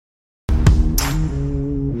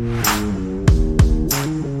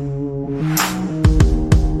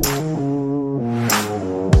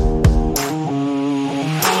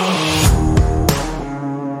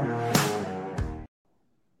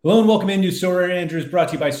Hello and welcome into SorareAndrews, brought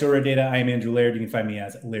to you by Sorare Data. I am Andrew Laird. You can find me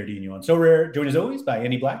as Lairdinho on Sorare. Joined as always by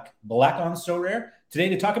Andy Black, Black on Sorare. Today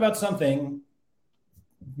to talk about something,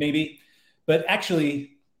 maybe, but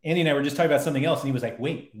actually, Andy and I were just talking about something else, and he was like,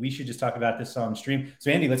 wait, we should just talk about this on stream.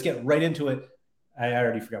 So Andy, let's get right into it. I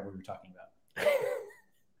already forgot what we were talking about.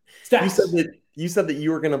 Stacks. You said that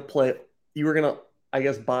you were gonna I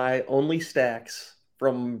guess, buy only stacks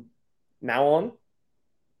from now on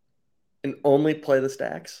and only play the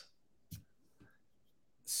stacks.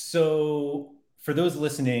 So for those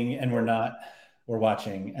listening and we're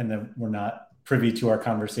watching and then we're not privy to our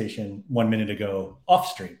conversation 1 minute ago off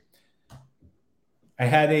stream, I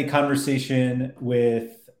had a conversation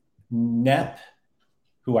with Nep,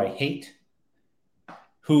 who I hate,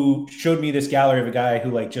 who showed me this gallery of a guy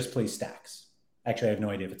who just plays stacks. Actually, I have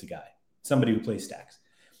no idea if it's a guy, somebody who plays stacks.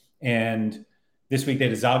 And this week they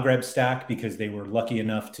had a Zagreb stack because they were lucky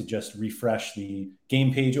enough to just refresh the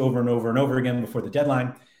game page over and over and over again before the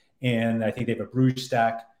deadline. And I think they have a Bruges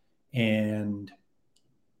stack. And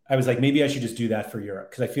I was like, maybe I should just do that for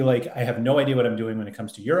Europe, because I feel like I have no idea what I'm doing when it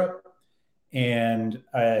comes to Europe. And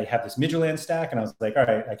I have this Midtjylland stack, and I was like, all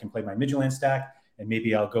right, I can play my Midtjylland stack, and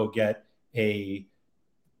maybe I'll go get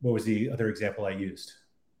what was the other example I used?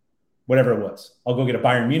 Whatever it was. I'll go get a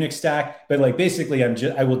Bayern Munich stack, but basically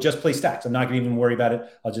I will just play stacks. I'm not going to even worry about it.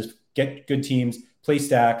 I'll just get good teams, play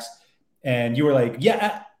stacks. And you were like,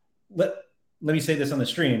 yeah, let me say this on the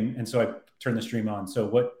stream. And so I turned the stream on. So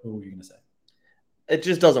what were you going to say? It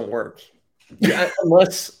just doesn't work.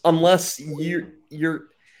 unless you're,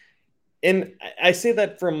 and I say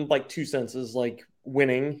that from two senses,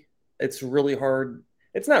 winning. It's really hard.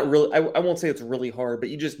 It's not really, I won't say it's really hard, but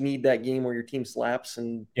you just need that game where your team slaps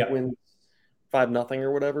and wins 5-0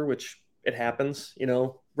 or whatever, which it happens,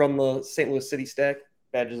 run the St. Louis City stack,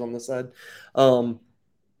 badges on this side.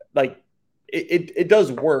 It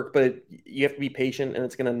does work, but you have to be patient, and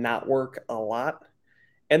it's going to not work a lot.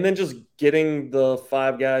 And then just getting the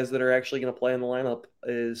 5 guys that are actually going to play in the lineup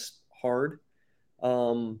is hard.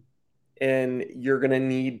 And you're going to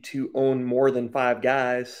need to own more than 5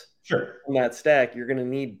 guys. Sure. On that stack, you're going to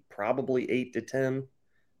need probably 8 to 10,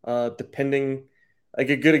 depending. A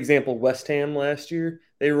good example, West Ham last year,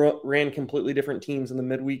 they ran completely different teams in the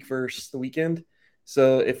midweek versus the weekend.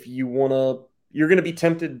 So if you want to, you're going to be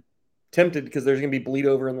tempted because there's going to be bleed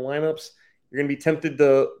over in the lineups. You're going to be tempted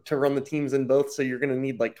to run the teams in both, so you're going to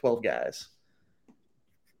need 12 guys.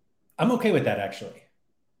 I'm okay with that, actually.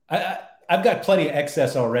 I've got plenty of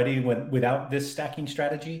excess already without this stacking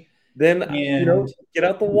strategy. Then, get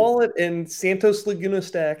out the wallet and Santos Laguna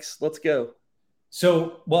stacks. Let's go.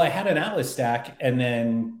 So, I had an Atlas stack, and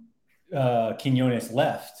then Quinones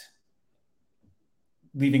left,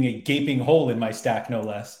 leaving a gaping hole in my stack, no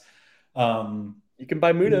less. You can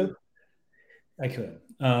buy Mudo. I could.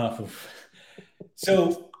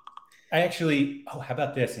 So, I actually, how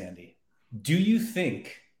about this, Andy? Do you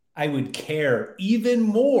think I would care even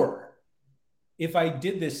more if I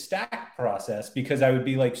did this stack process, because I would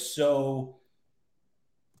be so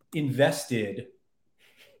invested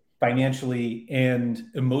financially and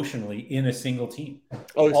emotionally in a single team?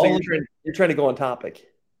 Oh, so you're trying to go on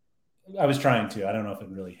topic. I was trying to. I don't know if it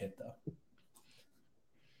really hit, though.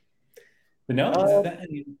 But no?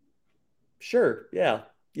 Sure. Yeah.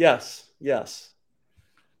 Yes.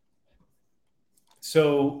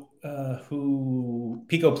 So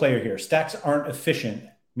Pico player here. Stacks aren't efficient,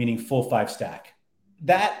 meaning full 5 stack.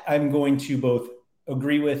 That I'm going to both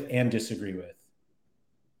agree with and disagree with.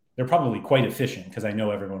 They're probably quite efficient because I know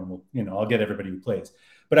everyone will, I'll get everybody who plays.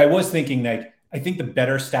 But I was thinking I think the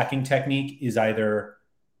better stacking technique is either,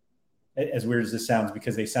 as weird as this sounds,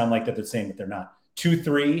 because they sound like they're the same, but they're not,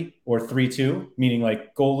 2-3 or 3-2, meaning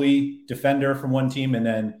goalie, defender from one team, and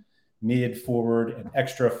then mid, forward, and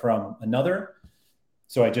extra from another.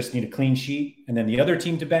 So I just need a clean sheet, and then the other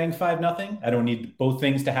team to bang 5-0. I don't need both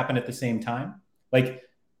things to happen at the same time. The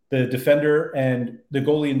defender and the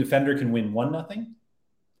goalie and defender can win 1-0,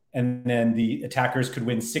 and then the attackers could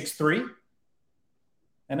win 6-3,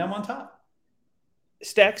 and I'm on top.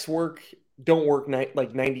 Stacks don't work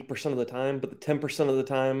 90% of the time, but the 10% of the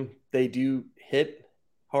time they do hit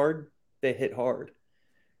hard. They hit hard.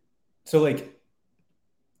 So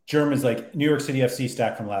Germ is New York City FC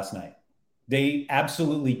stack from last night. They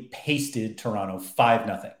absolutely pasted Toronto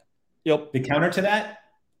 5-0. Yep. The counter to that,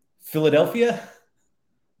 Philadelphia.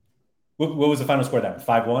 What was the final score of that?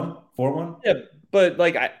 5-1? 4-1? Yeah, but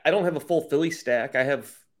I don't have a full Philly stack. I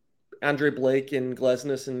have Andre Blake and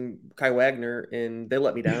Glesnes and Kai Wagner, and they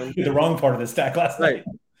let me down. The wrong part of the stack last night.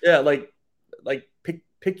 Yeah,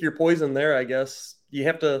 pick your poison there, I guess. You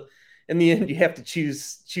have to, in the end, you have to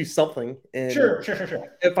choose something. And Sure.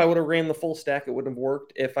 if I would have ran the full stack, it wouldn't have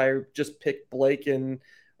worked. If I just picked Blake and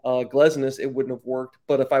Glesnes, it wouldn't have worked.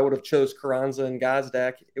 But if I would have chose Carranza and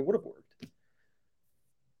Gazdak, it would have worked.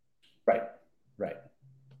 Right.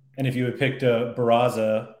 And if you had picked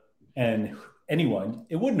Barraza and anyone,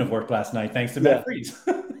 it wouldn't have worked last night thanks to Matt Freeze.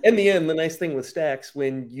 In the end, the nice thing with stacks,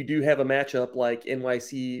 when you do have a matchup like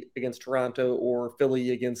NYC against Toronto or Philly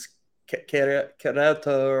against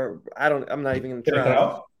Querétaro, I'm not even going to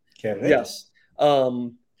try. Yes.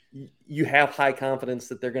 You have high confidence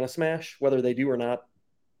that they're going to smash, whether they do or not,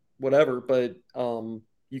 whatever. But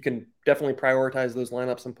you can definitely prioritize those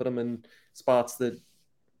lineups and put them in spots that,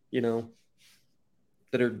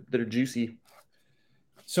 that are juicy.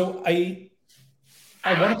 So I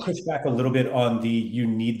want to push back a little bit on the you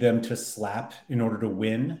need them to slap in order to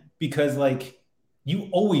win, because like you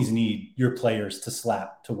always need your players to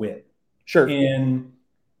slap to win. Sure. And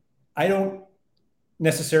I don't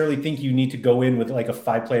necessarily think you need to go in with like a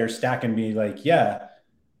 5-player stack and be like,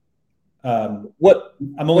 I'm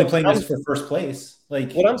only playing this for first place.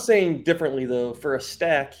 Like what I'm saying differently though, for a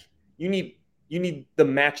stack, you need the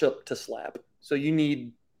matchup to slap. So you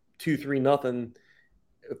need 2-3-0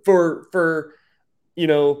 for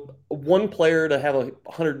one player to have a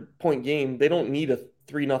 100-point game. They don't need a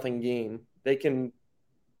 3-0 game. They can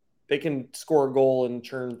score a goal and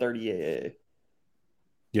churn 30 AA.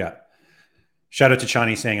 Yeah. Shout out to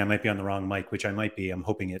Chani saying I might be on the wrong mic, which I might be. I'm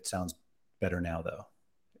hoping it sounds better now, though,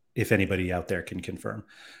 if anybody out there can confirm.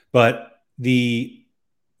 But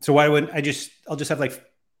so why wouldn't I'll just have like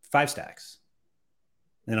 5 stacks,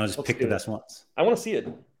 and I'll just pick the best ones. I want to see it.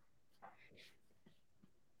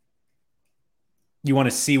 You want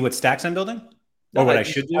to see what stacks I'm building, or what I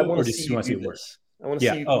should do, or just you want to see this? I want to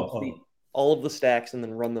see you complete all of the stacks and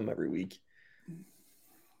then run them every week.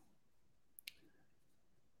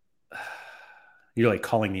 You're like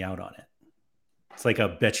calling me out on it. It's like a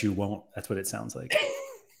bet you won't. That's what it sounds like.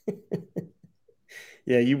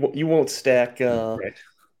 Yeah, you won't stack. Right.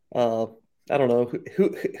 I don't know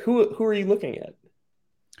who are you looking at?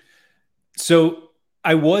 So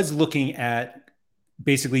I was looking at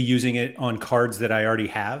basically using it on cards that I already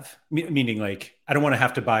have, meaning like I don't want to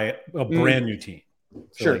have to buy a brand new team.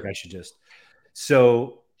 So sure. Like I should just.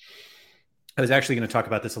 So I was actually going to talk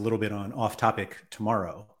about this a little bit on Off Topic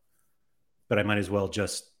tomorrow, but I might as well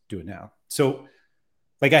just do it now. So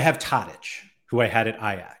like I have Tadic, who I had at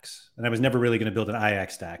Ajax, and I was never really going to build an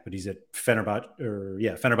Ajax stack, but he's at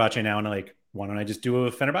Fenerbahce now. And I'm like, why don't I just do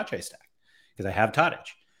a Fenerbahce stack? Because I have Tadic.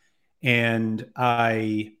 And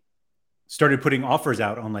I started putting offers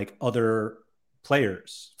out on like other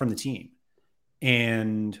players from the team.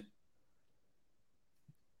 And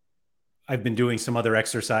I've been doing some other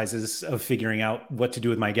exercises of figuring out what to do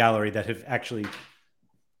with my gallery that have actually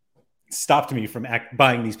stopped me from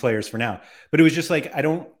buying these players for now. But it was just like, I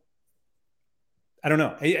don't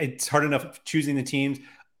know. It's hard enough choosing the teams.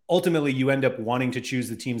 Ultimately, you end up wanting to choose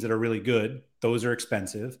the teams that are really good. Those are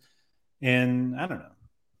expensive. And I don't know.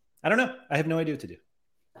 I have no idea what to do.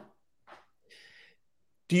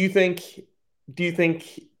 Do you think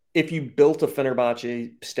if you built a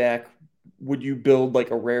Fenerbahce stack, would you build like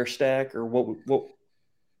a rare stack, or what?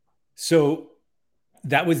 So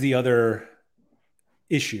that was the other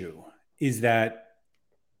issue, is that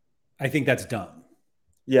I think that's dumb.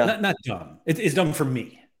 Yeah. Not dumb. It's dumb for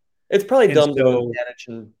me. It's probably dumb to manage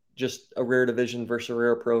and just a rare division versus a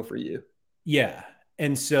rare pro for you. Yeah.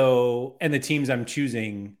 And the teams I'm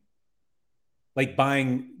choosing, like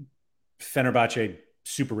buying Fenerbahce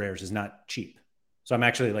super rares is not cheap. So I'm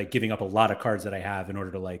actually like giving up a lot of cards that I have in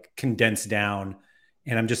order to like condense down.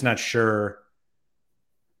 And I'm just not sure.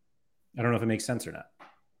 I don't know if it makes sense or not.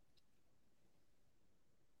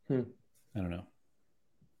 I don't know.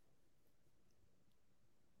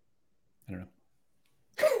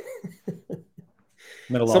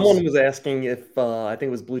 Someone was asking if I think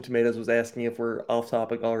it was Blue Tomatoes was asking if we're off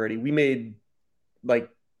topic already. We made like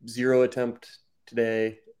 0 attempt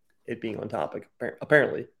today at being on topic,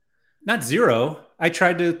 apparently. Not 0. I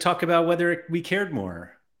tried to talk about whether we cared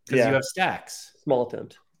more because you have stacks. Small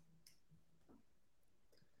attempt.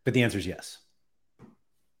 But the answer is yes.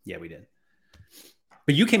 Yeah, we did.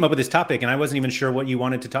 But you came up with this topic, and I wasn't even sure what you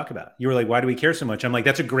wanted to talk about. You were like, why do we care so much? I'm like,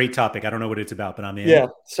 that's a great topic. I don't know what it's about, but I'm in. Yeah.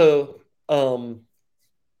 So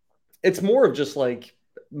it's more of just like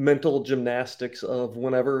mental gymnastics of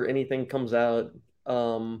whenever anything comes out,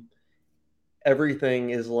 everything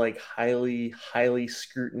is like highly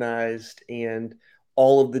scrutinized, and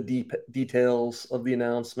all of the deep details of the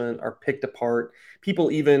announcement are picked apart. People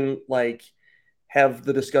even like have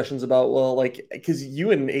the discussions about, well, like, because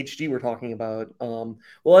you and HD were talking about,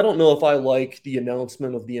 well, I don't know if I like the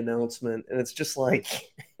announcement of the announcement. And it's just like,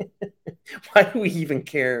 why do we even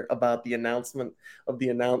care about the announcement of the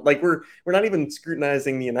announce? Like, we're not even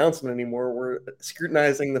scrutinizing the announcement anymore. We're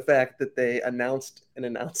scrutinizing the fact that they announced an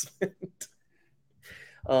announcement.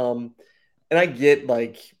 And I get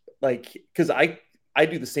because I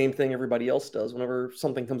do the same thing everybody else does. Whenever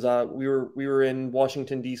something comes out, we were in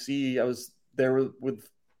Washington D.C. I was there with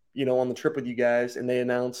on the trip with you guys, and they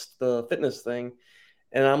announced the fitness thing,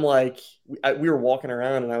 and I'm like, we were walking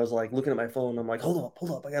around, and I was like looking at my phone. And I'm like, hold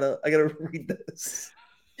up, I gotta read this.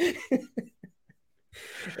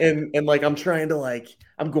 and like I'm trying to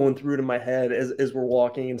I'm going through it in my head as we're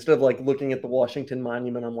walking, instead of like looking at the Washington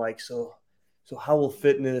Monument. I'm like, so how will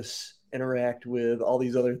fitness interact with all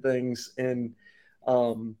these other things? And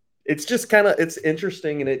it's just it's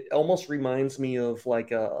interesting, and it almost reminds me of like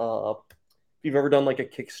if you've ever done like a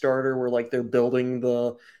Kickstarter where like they're building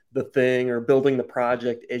the thing or building the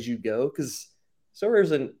project as you go, because Sorare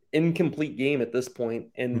is an incomplete game at this point,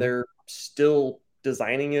 and they're still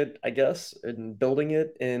designing it, I guess, and building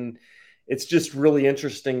it. And it's just really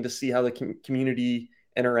interesting to see how the community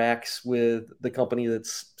interacts with the company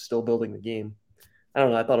that's still building the game. I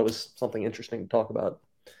don't know. I thought it was something interesting to talk about.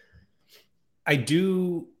 I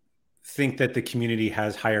do think that the community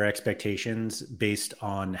has higher expectations based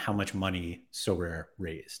on how much money Sorare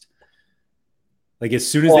raised. Like as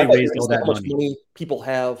soon as they raised all that money, people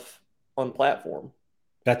have on platform.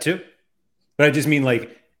 That too. But I just mean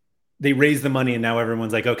like they raised the money and now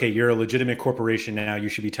everyone's like, okay, you're a legitimate corporation now. You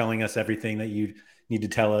should be telling us everything that you need to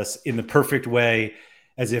tell us in the perfect way,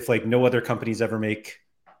 as if like no other companies ever make.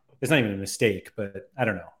 It's not even a mistake, but I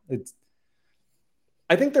don't know.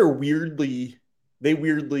 I think they weirdly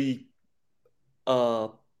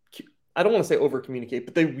I don't want to say over communicate,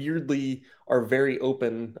 but they weirdly are very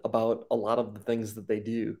open about a lot of the things that they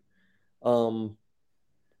do. I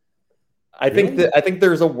think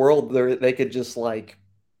there's a world there they could just like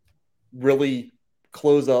really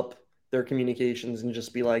close up their communications and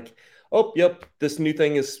just be like, oh, yep, this new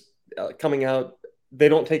thing is coming out. They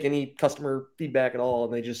don't take any customer feedback at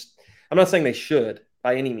all. And I'm not saying they should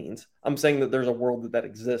by any means. I'm saying that there's a world that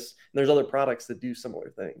exists. And there's other products that do similar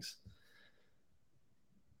things.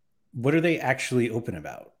 What are they actually open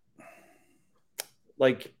about?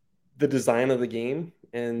 Like the design of the game,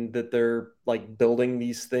 and that they're like building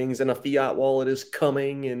these things, and a fiat wallet is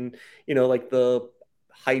coming, and like the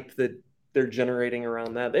hype that they're generating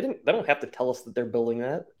around that. They don't have to tell us that they're building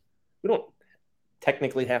that. We don't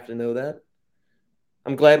technically have to know that.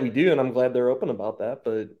 I'm glad we do, and I'm glad they're open about that.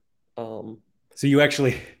 But so you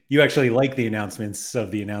actually like the announcements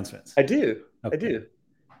of the announcements? I do. Okay. I do.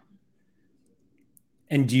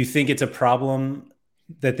 And do you think it's a problem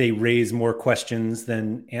that they raise more questions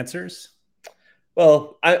than answers?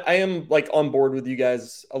 Well, I am like on board with you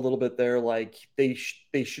guys a little bit there. Like they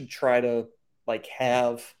should try to like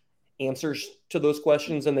have answers to those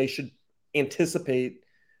questions, and they should anticipate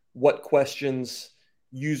what questions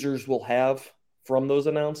users will have from those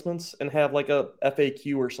announcements, and have like a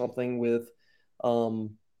FAQ or something with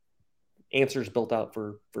answers built out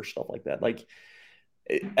for stuff like that. Like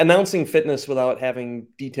announcing fitness without having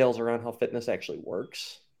details around how fitness actually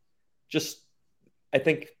works, just I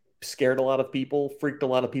think scared a lot of people, freaked a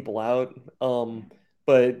lot of people out.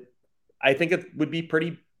 But I think it would be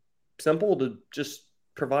pretty simple to just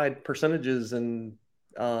provide percentages, and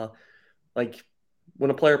like when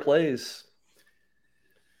a player plays,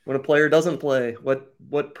 when a player doesn't play,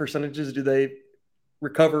 what percentages do they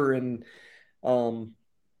recover? And my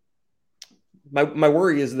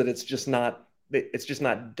worry is that it's just not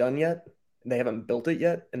done yet, and they haven't built it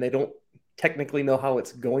yet, and they don't technically know how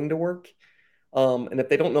it's going to work. And if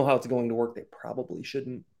they don't know how it's going to work, they probably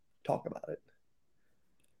shouldn't talk about it.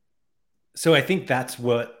 So I think that's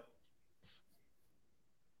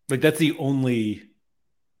that's the only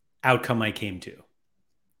outcome I came to.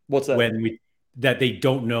 What's that? That they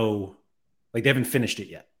don't know, like they haven't finished it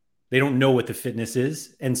yet. They don't know what the fitness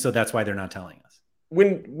is, and so that's why they're not telling us.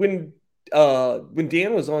 When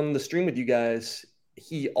Dan was on the stream with you guys,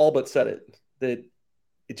 he all but said it, that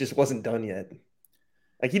it just wasn't done yet.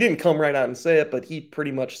 Like he didn't come right out and say it, but he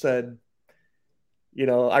pretty much said,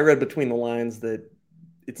 I read between the lines that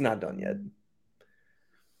it's not done yet.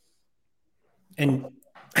 And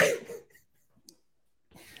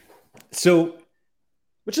so,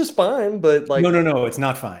 which is fine, but like no, it's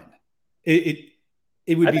not fine. It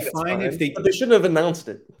would be fine if but they shouldn't have announced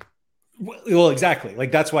it. Well, exactly.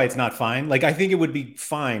 Like that's why it's not fine. Like I think it would be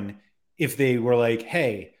fine if they were like,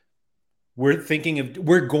 "Hey,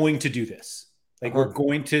 we're going to do this. Like we're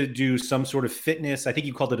going to do some sort of fitness. I think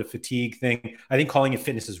you called it a fatigue thing. I think calling it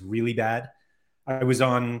fitness is really bad. I was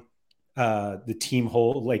on the team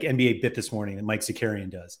whole like NBA bit this morning that Mike Zakarian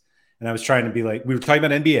does. And I was trying to be like, we were talking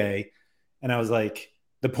about NBA and I was like,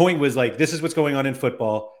 the point was like, this is what's going on in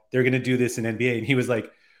football. They're going to do this in NBA. And he was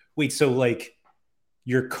like, wait, so like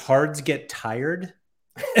your cards get tired?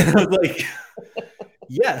 And I was like,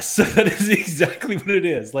 yes, that is exactly what it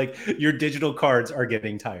is. Like your digital cards are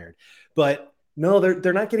getting tired, but no,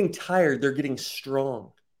 they're not getting tired. They're getting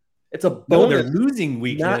strong. It's a bonus. No, they're losing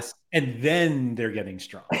weakness and then they're getting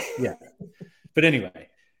strong. Yeah. But anyway,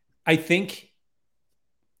 I think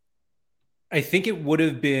it would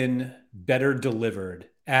have been better delivered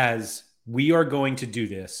as we are going to do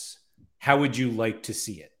this. How would you like to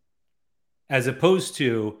see it? As opposed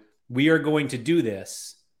to we are going to do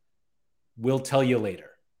this. We'll tell you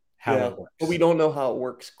later how it works. But we don't know how it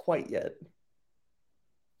works quite yet.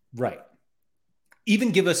 Right.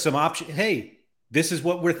 Even give us some option. Hey, this is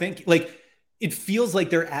what we're thinking. Like it feels like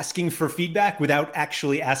they're asking for feedback without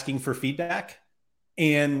actually asking for feedback.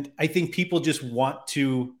 And I think people just want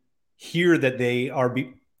to hear that they are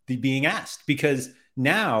being asked because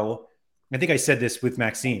now, I think I said this with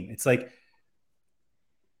Maxime. It's like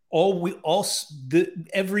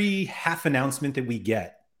every half announcement that we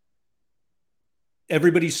get,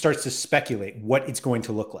 everybody starts to speculate what it's going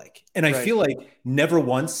to look like. And I feel like never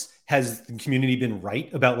once has the community been right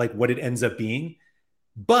about like what it ends up being,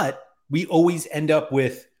 but we always end up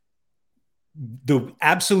with the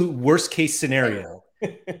absolute worst case scenario.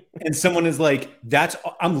 And someone is like,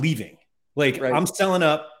 I'm leaving. Like I'm selling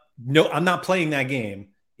up. No, I'm not playing that game,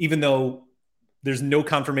 even though there's no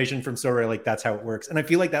confirmation from Sorare. Like that's how it works. And I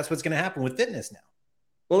feel like that's what's going to happen with fitness now.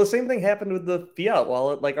 Well, the same thing happened with the fiat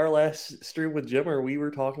wallet. Like our last stream with Jimmer, we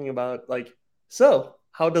were talking about like, so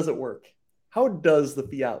how does it work? How does the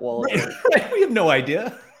fiat wallet work? We have no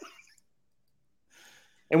idea.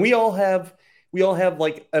 And we all have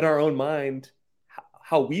like in our own mind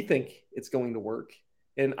how we think it's going to work.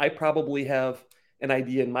 And I probably have an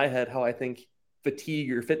idea in my head how I think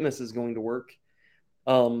fatigue or fitness is going to work.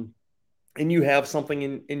 And you have something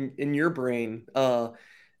in your brain.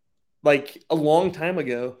 Like a long time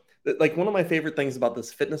ago, like one of my favorite things about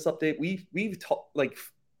this fitness update, we've talked like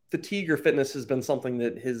fatigue or fitness has been something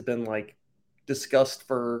that has been like discussed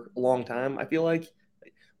for a long time, I feel like.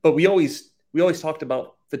 But we always talked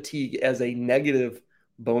about fatigue as a negative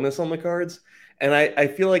bonus on the cards. And I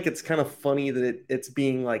feel like it's kind of funny that it's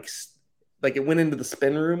being like it went into the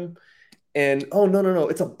spin room and oh no,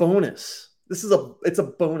 it's a bonus. It's a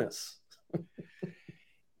bonus.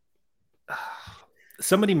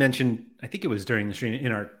 Somebody mentioned, I think it was during the stream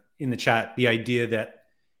in the chat, the idea that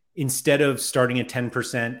instead of starting at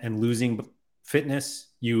 10% and losing fitness,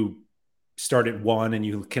 you start at 1 and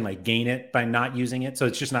you can like gain it by not using it. So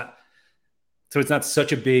it's not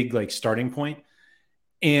such a big like starting point.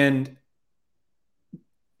 And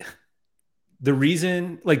the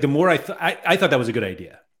reason, like the more I thought that was a good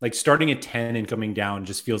idea. Like starting at 10 and coming down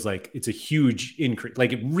just feels like it's a huge increase.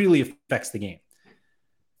 Like it really affects the game.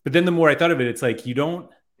 But then the more I thought of it, it's like you don't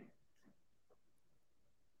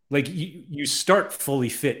like you start fully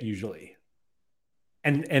fit usually.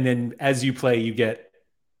 And then as you play, you get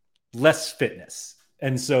less fitness.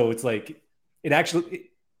 And so it's like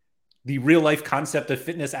the real life concept of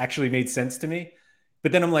fitness actually made sense to me.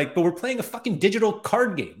 But then I'm like, but we're playing a fucking digital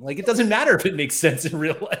card game. Like it doesn't matter if it makes sense in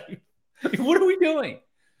real life. Like, what are we doing?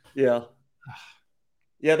 Yeah.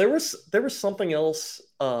 Yeah, there was something else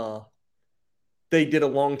they did a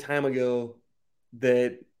long time ago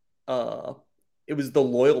that it was the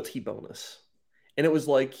loyalty bonus. And it was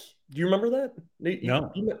like, do you remember that?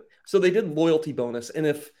 No. So they did loyalty bonus. And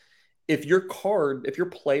if your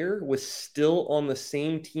player was still on the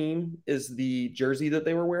same team as the jersey that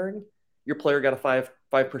they were wearing, your player got a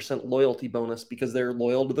 5% loyalty bonus because they're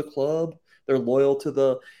loyal to the club. They're loyal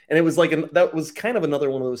to and it was like, that was kind of another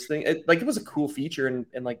one of those things. It was a cool feature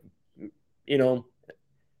and like, you know,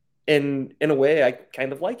 in a way I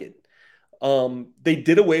kind of like it. They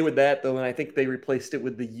did away with that though. And I think they replaced it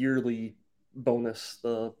with the yearly bonus,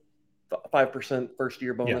 the 5% first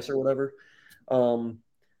year bonus or whatever.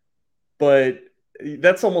 But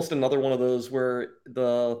that's almost another one of those where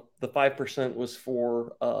the 5% was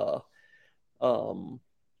for,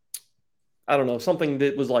 I don't know, something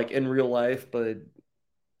that was like in real life, but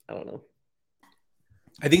I don't know.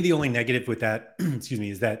 I think the only negative with that, excuse me,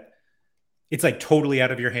 is that it's like totally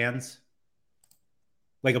out of your hands.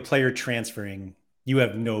 Like a player transferring, you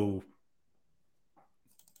have nothing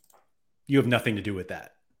to do with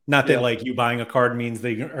that. Not that like you buying a card means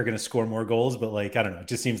they are going to score more goals, but like, I don't know. It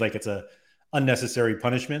just seems like it's a unnecessary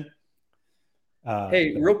punishment.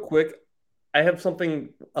 Hey, But real quick, I have something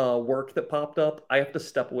work that popped up. I have to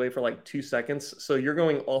step away for like 2 seconds. So you're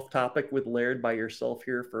going off topic with Laird by yourself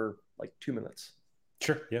here for like 2 minutes.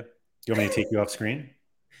 sure, yeah. You want me to take you off screen?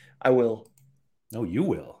 I will. Oh, you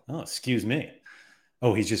will. Oh, excuse me.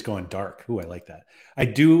 Oh, he's just going dark. Ooh, I like that. I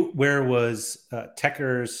do. Where was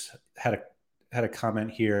Techers had a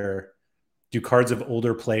comment here? Do cards of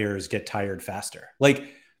older players get tired faster? Like,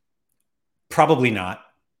 probably not,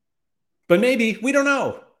 but maybe we don't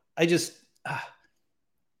know. I just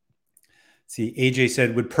see. AJ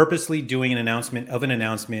said, would purposely doing an announcement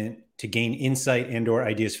to gain insight and/or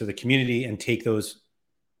ideas for the community and take those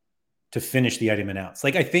to finish the item announced.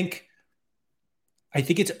 Like, I think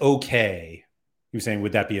it's okay. You're saying,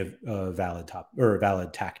 would that be a valid or a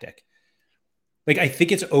valid tactic? Like, I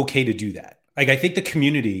think it's okay to do that. Like, I think the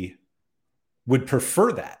community would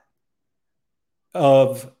prefer that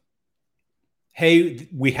of, hey,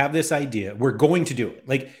 we have this idea, we're going to do it.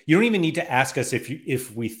 Like, you don't even need to ask us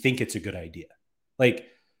if we think it's a good idea. Like,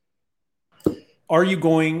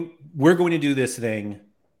 we're going to do this thing,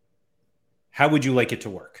 how would you like it to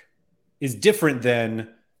work, is different than,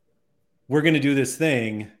 we're going to do this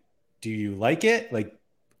thing, do you like it? Like,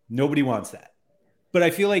 nobody wants that. But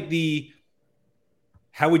I feel like the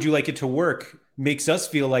how would you like it to work makes us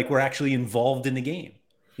feel like we're actually involved in the game,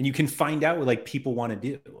 and you can find out what like people want to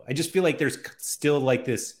do. I just feel like there's still like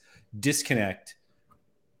this disconnect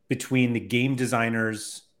between the game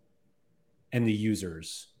designers and the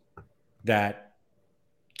users that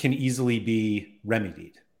can easily be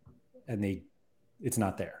remedied, and it's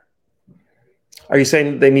not there. Are you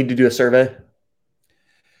saying they need to do a survey?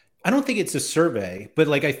 I don't think it's a survey, but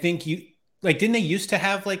like, I think you like, didn't they used to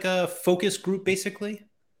have like a focus group basically,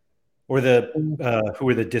 or the who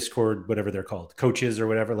are the Discord, whatever they're called, coaches or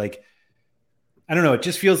whatever. Like, I don't know. It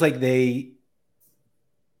just feels like they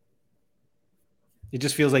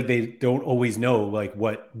don't always know like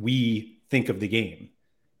what we think of the game.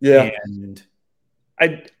 Yeah. And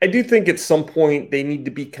I do think at some point they need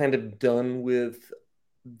to be kind of done with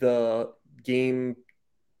the game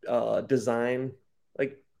design.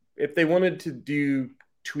 Like if they wanted to do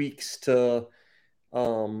tweaks to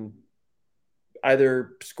um,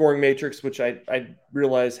 either scoring matrix, which I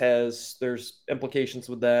realize there's implications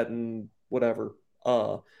with that and whatever.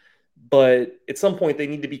 But at some point they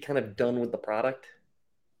need to be kind of done with the product.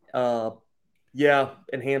 Uh, yeah,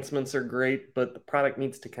 enhancements are great, but the product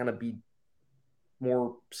needs to kind of be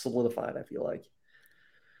more solidified, I feel like.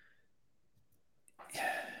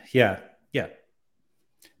 yeah, yeah.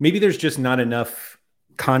 Maybe there's just not enough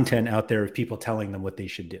content out there of people telling them what they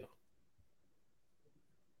should do.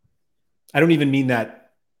 I don't even mean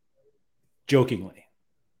that jokingly.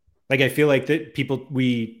 Like, I feel like that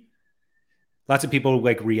lots of people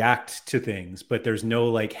like react to things, but there's no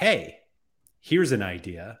like, hey, here's an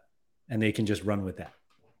idea, and they can just run with that.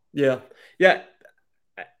 Yeah. Yeah.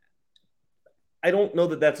 I don't know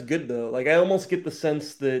that that's good though. Like I almost get the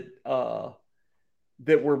sense that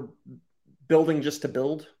we're building just to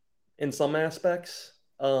build in some aspects.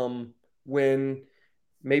 When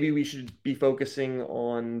maybe we should be focusing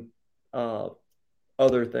on uh,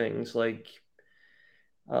 other things like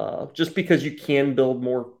just because you can build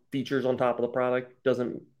more features on top of the product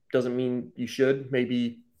doesn't mean you should.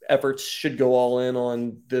 Maybe efforts should go all in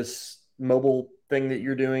on this mobile thing that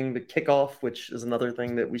you're doing, the kickoff, which is another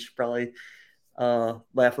thing that we should probably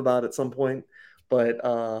laugh about at some point. But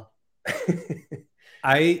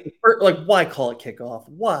I like, why call it kickoff?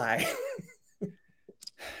 Why?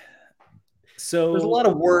 There's a lot so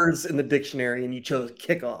of words in the dictionary, and you chose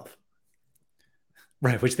kickoff.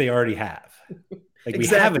 right, which they already have. Like, we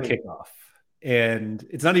have a Exactly. kickoff, and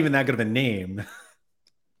it's not even that good of a name,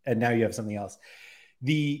 and now you have something else.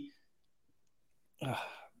 The uh,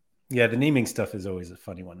 yeah, the naming stuff is always a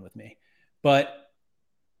funny one with me. But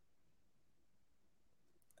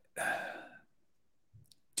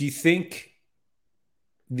do you think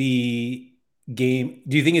the do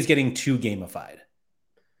you think it's getting too gamified?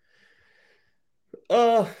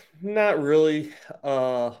 Uh, Not really.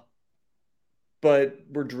 Uh, but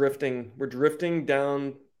we're drifting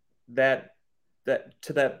down that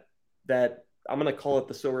that I'm gonna call it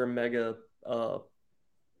the Sorare Mega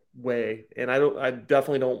way, and I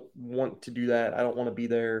definitely don't want to do that. I don't want to be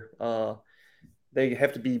there. They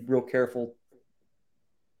have to be real careful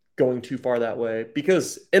going too far that way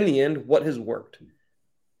because in the end, what has worked?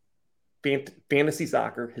 Fantasy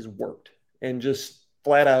soccer has worked, and just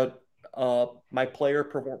flat out, my player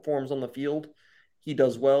performs on the field. He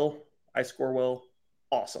does well. I score well.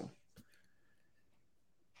 Awesome.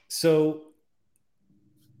 So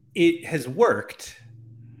it has worked,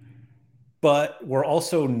 but we're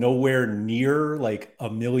also nowhere near like a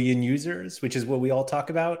million users, which is what we all talk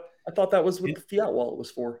about. I thought that was what the fiat wallet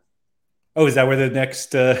was for. Oh, is that where the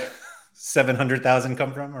next 700,000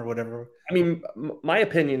 come from or whatever? I mean, my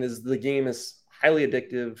opinion is the game is highly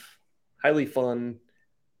addictive, highly fun.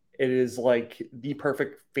 It is like the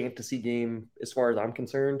perfect fantasy game as far as I'm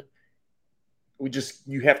concerned.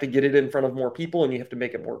 You have to get it in front of more people and you have to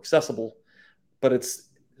make it more accessible. But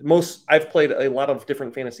I've played a lot of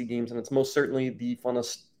different fantasy games and it's most certainly the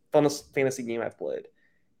funnest fantasy game I've played.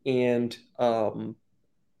 And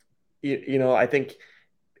I think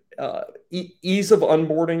ease of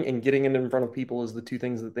onboarding and getting it in front of people is the two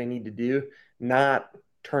things that they need to do, not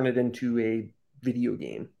turn it into a video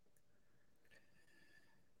game.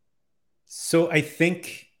 So I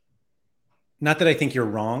think, not that I think you're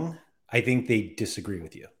wrong, I think they disagree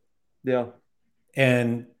with you. Yeah.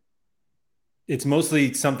 And it's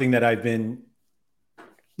mostly something that I've been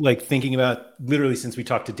like thinking about literally since we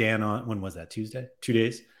talked to Dan on, when was that? Tuesday? 2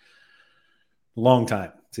 days? Long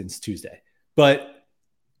time since Tuesday. But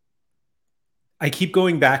I keep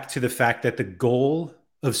going back to the fact that the goal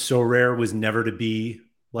of Sorare was never to be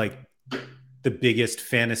like the biggest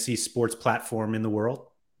fantasy sports platform in the world.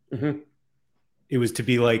 Mm-hmm. It was to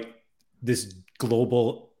be like this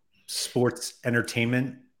global sports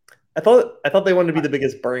entertainment. I thought they wanted to be the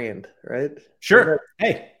biggest brand, right? Sure.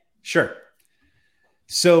 Hey, sure.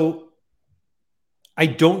 So I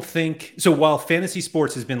don't think so. While fantasy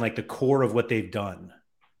sports has been like the core of what they've done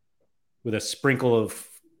with a sprinkle of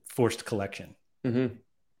forced collection, mm-hmm.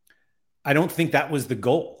 I don't think that was the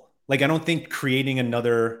goal. Like, I don't think creating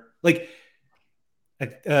another, like,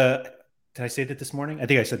 did I say that this morning? I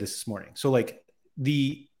think I said this morning. So like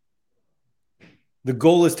the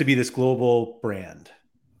goal is to be this global brand,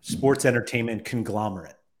 sports entertainment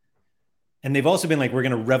conglomerate. And they've also been like, we're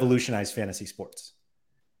going to revolutionize fantasy sports.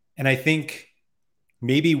 And I think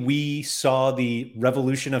maybe we saw the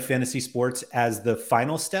revolution of fantasy sports as the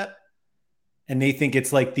final step. And they think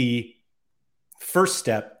it's like the first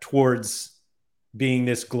step towards being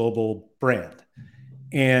this global brand.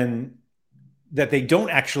 And that they don't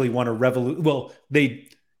actually want to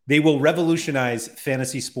they will revolutionize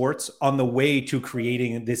fantasy sports on the way to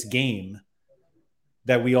creating this game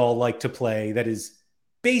that we all like to play that is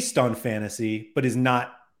based on fantasy, but is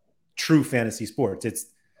not true fantasy sports.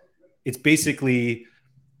 It's basically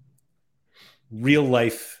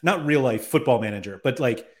not real life football manager, but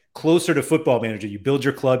like closer to football manager. You build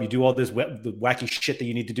your club, you do all this the wacky shit that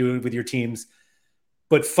you need to do with your teams.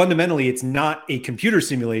 But fundamentally, it's not a computer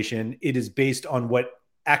simulation. It is based on what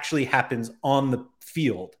actually happens on the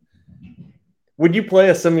field. Would you play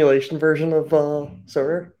a simulation version of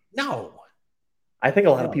Sorare? No. I think a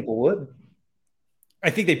lot of people would. I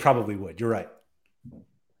think they probably would. You're right.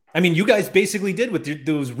 I mean, you guys basically did with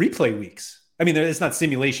those replay weeks. I mean, it's not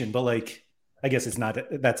simulation, but like, I guess it's not.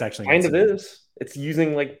 That's actually kind of is. It's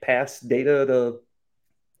using like past data to,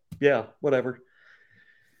 yeah, whatever.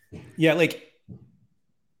 Yeah, like.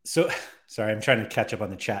 So, sorry, I'm trying to catch up on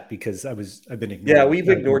the chat because I've been ignoring. Yeah, we've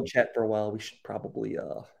ignored chat for a while. We should probably,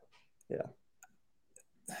 yeah.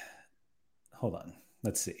 Hold on.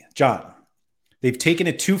 Let's see. John, they've taken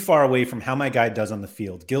it too far away from how my guy does on the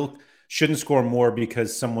field. Gil shouldn't score more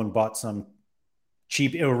because someone bought some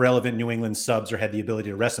cheap, irrelevant New England subs or had the ability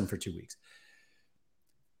to rest him for 2 weeks.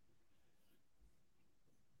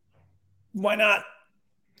 Why not?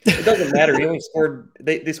 It doesn't matter. He only scored.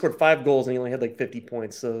 They scored 5 goals and he only had like 50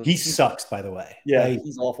 points. So he sucks, by the way. Yeah,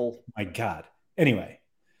 he's awful. My God. Anyway,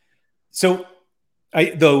 so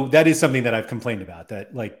though that is something that I've complained about,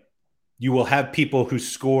 that like you will have people who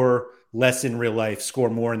score less in real life score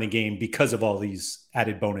more in the game because of all these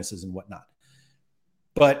added bonuses and whatnot.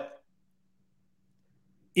 But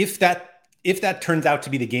if that turns out to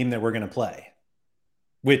be the game that we're going to play,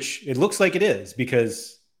 which it looks like it is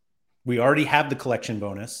because we already have the collection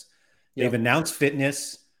bonus. They've announced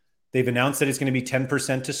fitness. They've announced that it's going to be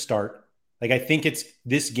 10% to start. Like, I think it's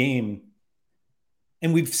this game.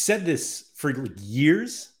 And we've said this for like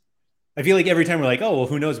years. I feel like every time we're like, oh, well,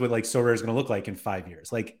 who knows what like Sorare is going to look like in 5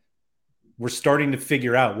 years? Like, we're starting to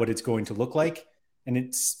figure out what it's going to look like. And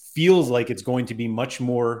it feels like it's going to be much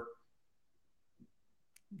more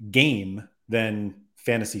game than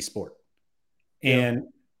fantasy sport. Yeah. And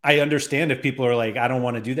I understand if people are like, I don't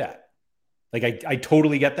want to do that. Like, I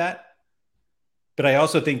totally get that. But I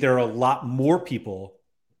also think there are a lot more people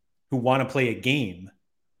who want to play a game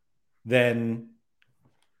than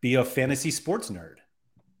be a fantasy sports nerd,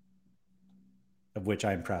 of which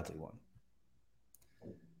I'm proudly one.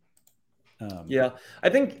 Yeah, I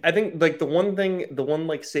think like the one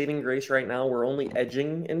like saving grace right now, we're only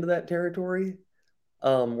edging into that territory.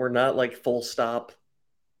 We're not like full stop,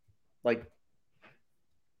 like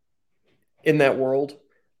in that world.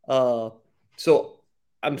 So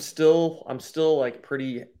I'm still like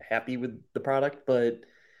pretty happy with the product, but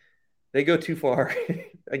they go too far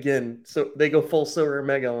again. So they go full Sorare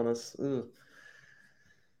Mega on us. Ugh.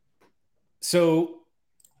 So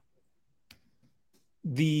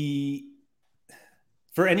the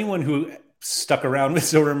for anyone who stuck around with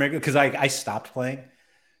Sorare Mega, because I stopped playing,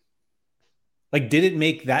 like, did it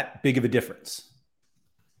make that big of a difference?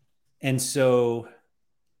 And so,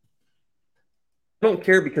 I don't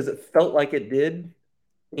care because it felt like it did,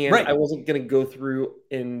 and right. I wasn't gonna go through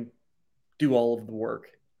and do all of the work.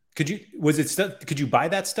 Could you buy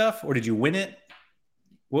that stuff or did you win it?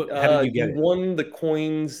 How did you get You it? won the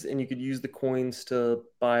coins, and you could use the coins to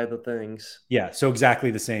buy the things. Yeah. So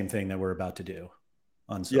exactly the same thing that we're about to do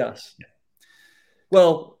on Sorare. Yes. Yeah.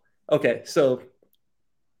 Well, okay. So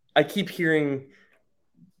I keep hearing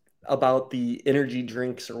about the energy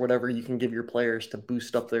drinks or whatever you can give your players to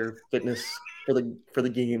boost up their fitness for the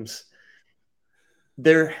games.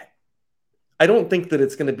 There, I don't think that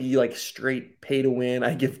it's going to be like straight pay to win.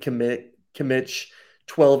 I give Kimmich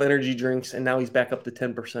 12 energy drinks and now he's back up to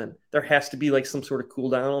 10%. There has to be like some sort of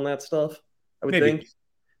cooldown on that stuff, I would think, Maybe.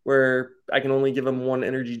 where I can only give him one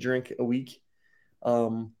energy drink a week,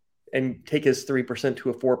 and take his 3% to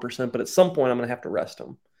a 4%. But at some point, I'm going to have to rest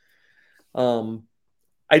him. Um,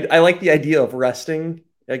 I like the idea of resting.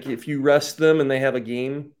 Like if you rest them and they have a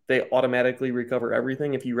game, they automatically recover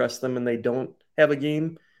everything. If you rest them and they don't have a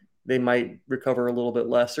game, they might recover a little bit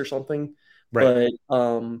less or something. Right.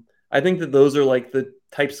 But I think that those are like the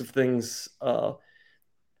types of things.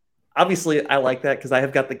 Obviously, I like that because I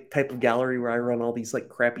have got the type of gallery where I run all these like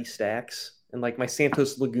crappy stacks. And like my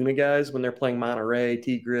Santos Laguna guys, when they're playing Monterey,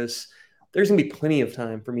 Tigres, there's gonna be plenty of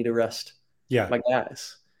time for me to rest Yeah. my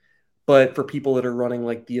guys. But for people that are running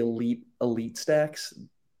like the elite stacks,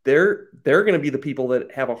 they're going to be the people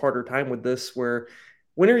that have a harder time with this. Where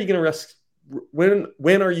when are you going to rest? When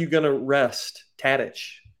are you going to rest Tadic?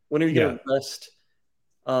 When are you going Yeah. to rest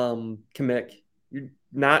Kimmich? You're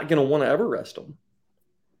not going to want to ever rest them.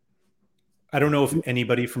 I don't know if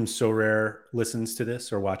anybody from Sorare listens to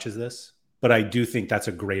this or watches this, but I do think that's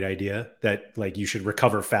a great idea that like you should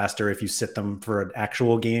recover faster if you sit them for an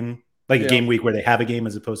actual game, like a Yeah, game week where they have a game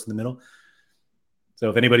as opposed to the middle. So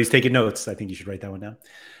if anybody's taking notes, I think you should write that one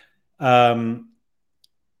down.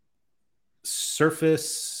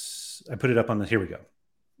 Surface, I put it up on the, here we go.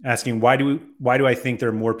 Asking why do I think there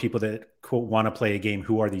are more people that quote want to play a game?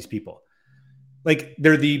 Who are these people? Like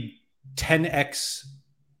they're the 10x,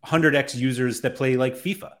 100x users that play like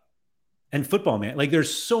FIFA and Football Man. Like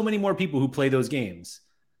there's so many more people who play those games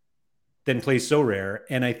than play Sorare.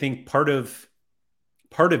 And I think part of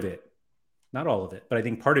it, not all of it, but I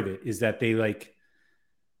think part of it is that they like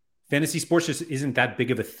fantasy sports just isn't that big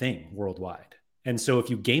of a thing worldwide. And so if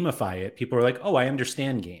you gamify it, people are like, oh, I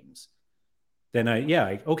understand games. Then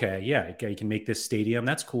I can make this stadium.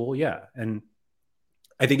 That's cool. Yeah. And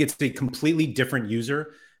I think it's a completely different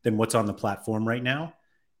user than what's on the platform right now.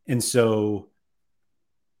 And so,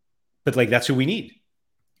 but like, that's who we need.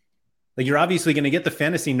 Like you're obviously going to get the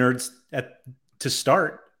fantasy nerds to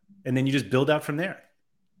start, and then you just build out from there.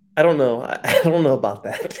 I don't know. I don't know about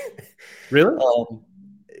that. Really?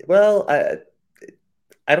 Well,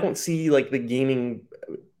 I don't see like the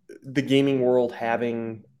gaming world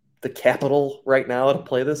having the capital right now to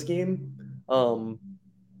play this game.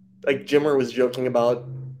 Like Jimmer was joking about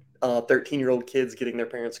 13-year-old kids getting their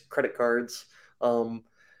parents' credit cards.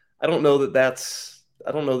 I don't know that that's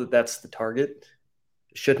the target.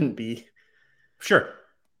 It shouldn't be. Sure.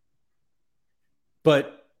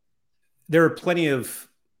 But there are plenty of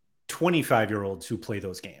 25-year-olds who play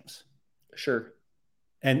those games. Sure.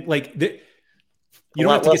 And like, you A don't have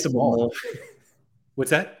lot to get less them of them, all. though.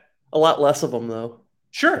 What's that? A lot less of them, though.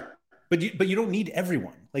 Sure. But you don't need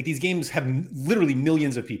everyone. Like these games have literally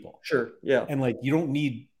millions of people. Sure. Yeah. And like, you don't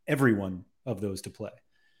need every one of those to play.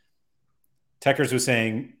 Techers was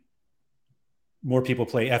saying more people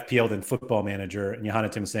play FPL than Football Manager, and Johanna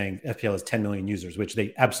Tim saying FPL has 10 million users, which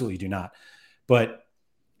they absolutely do not. But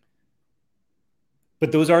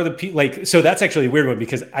those are the people. Like, so that's actually a weird one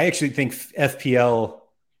because I actually think FPL,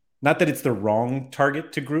 not that it's the wrong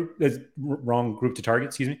target to group, wrong group to target,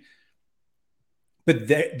 excuse me, but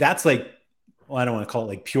that's like, well, I don't want to call it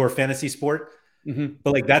like pure fantasy sport,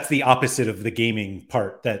 but like that's the opposite of the gaming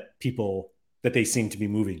part that they seem to be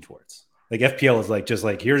moving towards. Like FPL is like just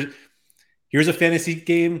like here's a fantasy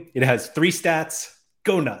game. It has 3 stats.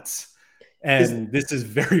 Go nuts. And this is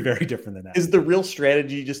very, very different than that. Is the real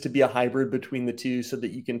strategy just to be a hybrid between the two so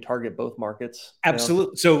that you can target both markets?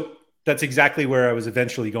 Absolutely. So that's exactly where I was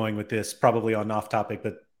eventually going with this, probably on off topic,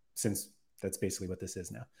 but since that's basically what this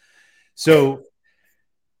is now. So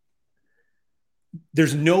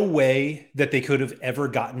there's no way that they could have ever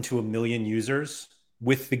gotten to 1 million users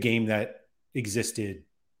with the game that existed,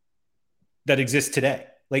 that exists today.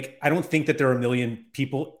 Like, I don't think that there are 1 million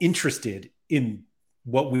people interested in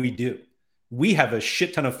what we do. We have a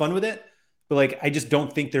shit ton of fun with it, but like, I just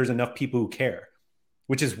don't think there's enough people who care,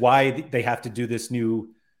 which is why they have to do this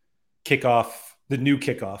new kickoff, the new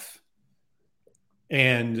kickoff,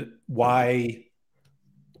 and why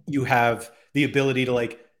you have the ability to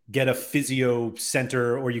like get a physio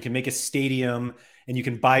center, or you can make a stadium and you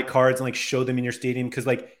can buy cards and like show them in your stadium. Cause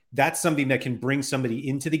like that's something that can bring somebody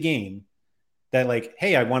into the game that like,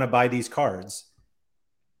 hey, I want to buy these cards,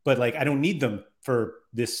 but like I don't need them for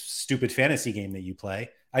this stupid fantasy game that you play.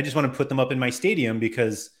 I just want to put them up in my stadium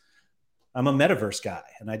because I'm a metaverse guy,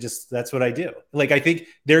 and that's what I do. Like I think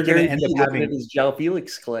they're going to end up having his João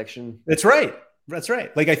Felix collection. That's right. That's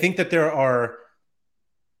right. Like I think that there are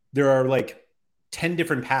like 10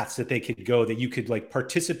 different paths that they could go that you could like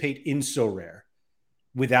participate in Sorare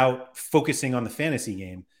without focusing on the fantasy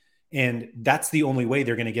game. And that's the only way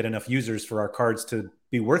they're going to get enough users for our cards to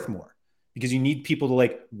be worth more, because you need people to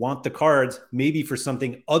like want the cards maybe for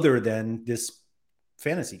something other than this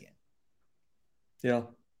fantasy game. Yeah.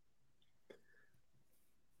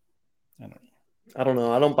 I don't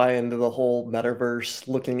know. I don't buy into the whole metaverse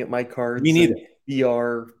looking at my cards. Me neither.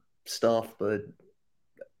 VR stuff, but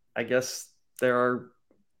I guess there are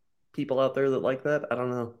people out there that like that. I don't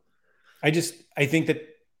know. I think that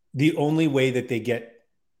the only way that they get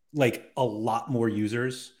like a lot more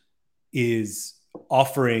users is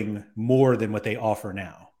offering more than what they offer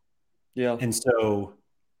now. Yeah. And so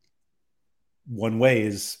one way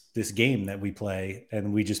is this game that we play,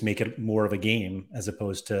 and we just make it more of a game as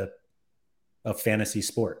opposed to a fantasy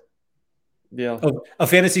sport. Yeah. A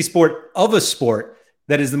fantasy sport of a sport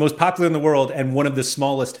that is the most popular in the world and one of the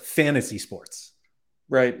smallest fantasy sports.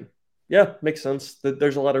 Right. Yeah, makes sense.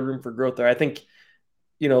 There's a lot of room for growth there. I think,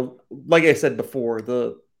 like I said before,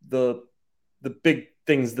 the big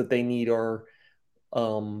things that they need are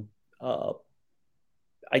I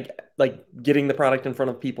like getting the product in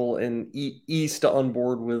front of people and ease to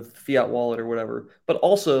onboard with Fiat Wallet or whatever, but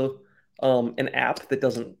also an app that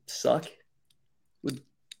doesn't suck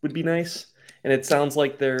would be nice. And it sounds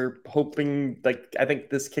like they're hoping, like, I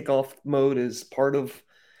think this kickoff mode is part of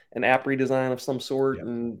an app redesign of some sort. Yep.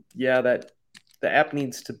 And yeah, that the app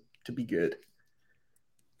needs to be good.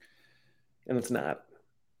 And it's not.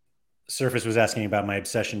 Surface was asking about my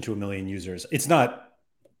obsession to 1 million users. It's not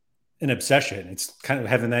an obsession. It's kind of,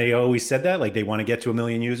 haven't they always said that? Like they want to get to 1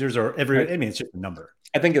 million users, or I mean, it's just a number.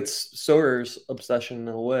 I think it's Sorare's obsession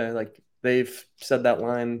in a way. Like they've said that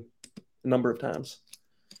line a number of times.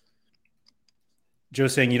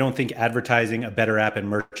 Joe's saying you don't think advertising a better app and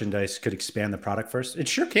merchandise could expand the product first? It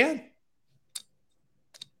sure can.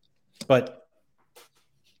 But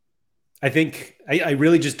I think, I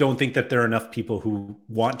really just don't think that there are enough people who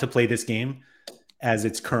want to play this game as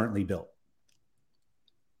it's currently built.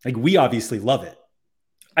 Like we obviously love it.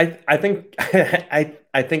 I think I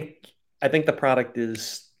think the product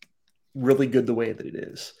is really good the way that it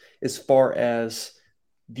is, as far as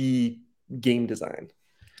the game design.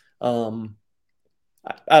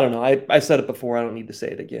 I don't know. I said it before. I don't need to say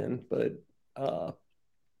it again, but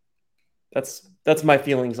that's my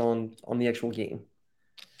feelings on the actual game.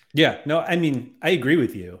 Yeah, no, I mean, I agree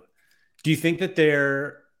with you. Do you think that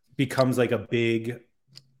there becomes like a big,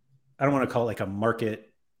 I don't want to call it like a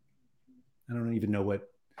market, I don't even know what,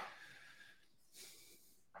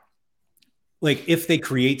 like if they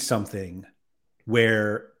create something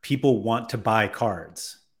where people want to buy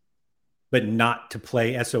cards, but not to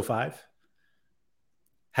play SO5,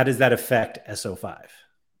 how does that affect SO5?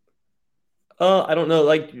 I don't know,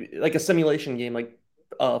 like a simulation game, like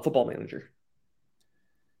Football Manager.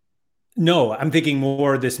 No, I'm thinking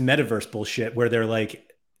more this metaverse bullshit where they're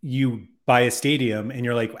like, you buy a stadium and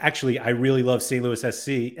you're like, actually, I really love St. Louis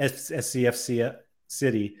SCFC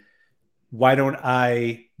City. Why don't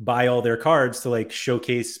I buy all their cards to like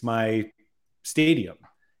showcase my stadium?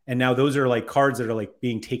 And now those are like cards that are like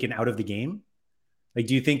being taken out of the game. Like,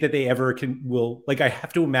 do you think that they ever will, like, I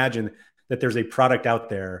have to imagine that there's a product out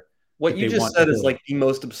there. What you just said is like the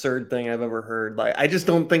most absurd thing I've ever heard. Like, I just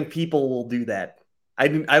don't think people will do that. I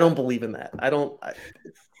don't believe in that.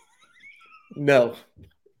 No.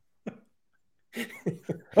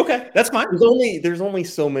 Okay, that's fine. There's only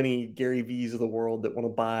so many Gary V's of the world that want to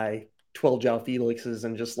buy 12 João Felixes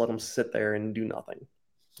and just let them sit there and do nothing.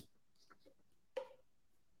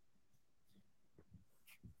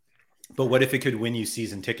 But what if it could win you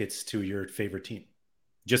season tickets to your favorite team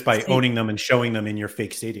just by See, owning them and showing them in your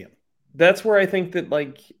fake stadium? that's where I think that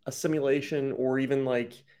like a simulation or even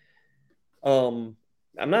like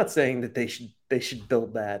I'm not saying that they should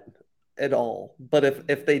build that at all, but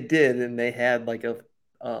if they did and they had like a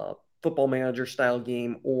football manager style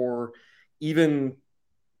game, or even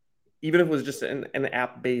even if it was just an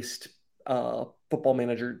app based football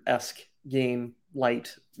manager esque game,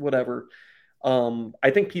 light, whatever,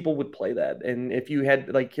 I think people would play that. And if you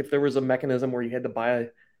had like if there was a mechanism where you had to buy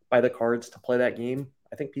the cards to play that game,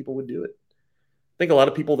 I think people would do it. I think a lot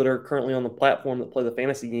of people that are currently on the platform that play the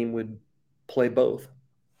fantasy game would play both.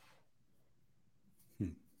 Hmm.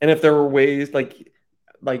 And if there were ways like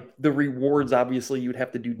the rewards, obviously you'd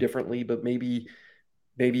have to do differently, but maybe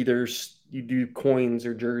there's you do coins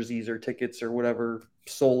or jerseys or tickets or whatever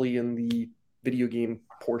solely in the video game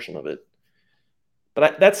portion of it.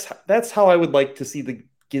 But that's how I would like to see the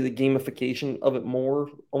gamification of it more,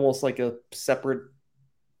 almost like a separate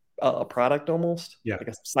product, almost Yeah. like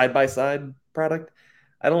a side by side product.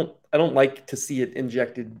 I don't like to see it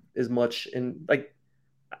injected as much. And like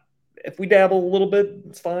if we dabble a little bit,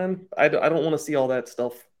 it's fine. I don't want to see all that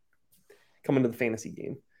stuff come into the fantasy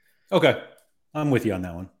game. Okay. I'm with you on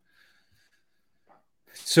that one.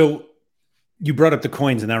 So you brought up the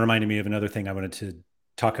coins, and that reminded me of another thing I wanted to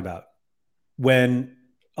talk about. When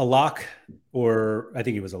a lock, or I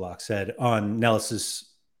think it was a lock, said on Nellis's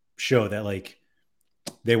show that like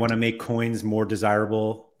they want to make coins more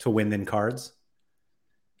desirable to win than cards.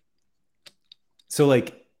 So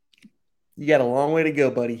like You got a long way to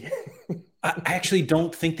go, buddy. I actually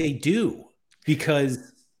don't think they do, because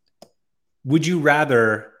would you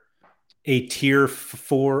rather a tier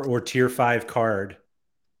 4 or tier 5 card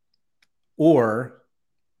or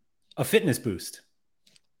a fitness boost?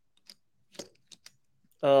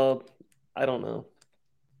 uh, I don't know.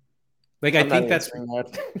 Like I I'm not think that's answering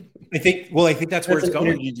that. I think that's where That's it's an going.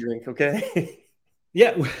 energy drink, okay?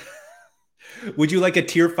 Yeah. Would you like a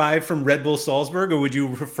tier 5 from Red Bull Salzburg, or would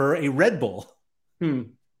you prefer a Red Bull Hmm.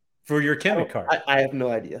 for your I Kemet don't. card? I have no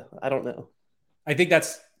idea. I don't know. I think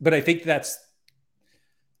that's but I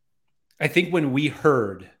think when we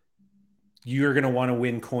heard you're going to want to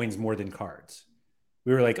win coins more than cards,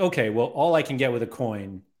 we were like, okay, well, all I can get with a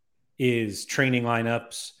coin is training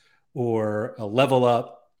lineups or a level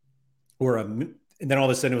up and then all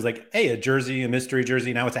of a sudden it was like, hey, a jersey, a mystery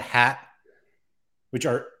jersey. Now it's a hat, which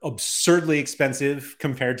are absurdly expensive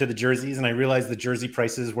compared to the jerseys. And I realized the jersey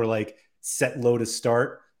prices were like set low to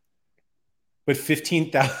start, but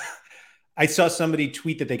 15,000. I saw somebody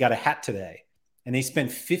tweet that they got a hat today and they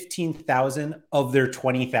spent 15,000 of their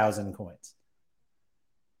 20,000 coins.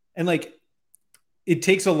 And like, it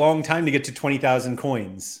takes a long time to get to 20,000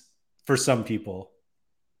 coins for some people.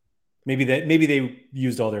 Maybe they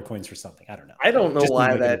used all their coins for something. I don't know. I don't know Just seems why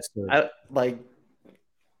like an that. absurd. I like.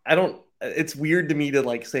 I don't. It's weird to me to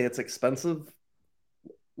like say it's expensive.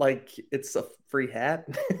 Like it's a free hat.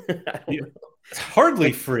 I don't Yeah. know. It's hardly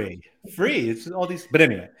Like free. Free. It's all these. But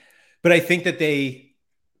anyway, but I think that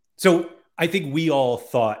so I think we all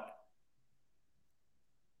thought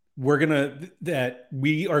that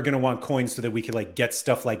we are gonna want coins so that we could like get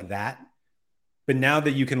stuff like that. But now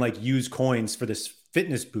that you can like use coins for this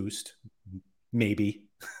fitness boost, maybe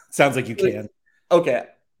sounds like you can. okay,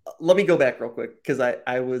 let me go back real quick because I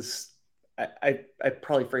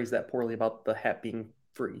probably phrased that poorly about the hat being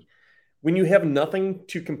free. When you have nothing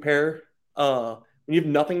to compare, when you have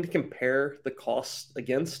nothing to compare the costs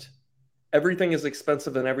against, everything is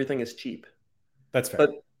expensive and everything is cheap. That's fair.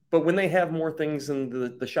 But when they have more things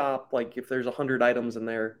in the shop, like if there's 100 items in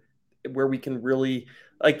there, where we can really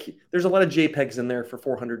like, there's a lot of JPEGs in there for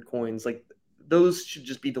 400 coins. Like those should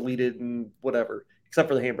just be deleted and whatever, except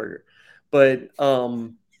for the hamburger. But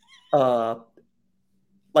uh,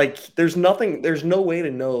 like there's no way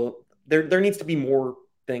to know. There needs to be more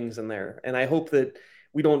things in there, and I hope that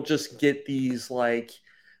we don't just get these like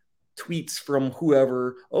tweets from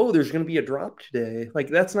whoever, oh, there's going to be a drop today. Like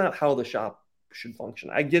that's not how the shop should function.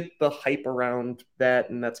 I get the hype around that,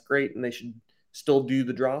 and that's great, and they should still do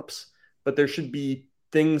the drops, but there should be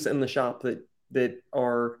things in the shop that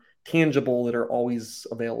are tangible, that are always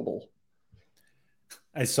available.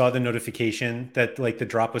 I saw the notification that like the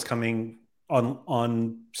drop was coming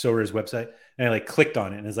on Sorare's website, and I like clicked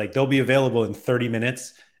on it, and it's like they'll be available in 30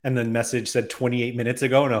 minutes. And the message said 28 minutes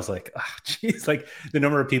ago, and I was like, oh, geez, like the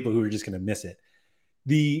number of people who are just going to miss it.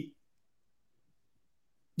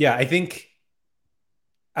 Yeah, I think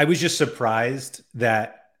I was just surprised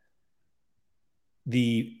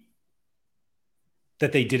the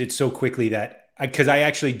that they did it so quickly, that because I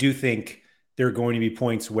actually do think there are going to be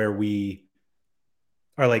points where we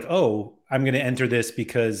are like, oh, I'm going to enter this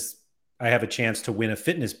because I have a chance to win a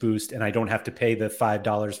fitness boost and I don't have to pay the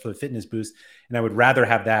 $5 for the fitness boost. And I would rather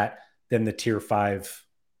have that than the tier 5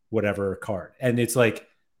 whatever card. And it's like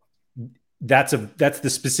that's the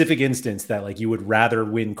specific instance that like you would rather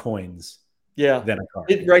win coins Yeah. than a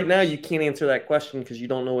card. Right now, you can't answer that question because you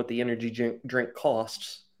don't know what the energy drink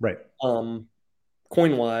costs. Right.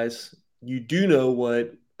 Coin wise, you do know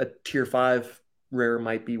what a tier 5 rare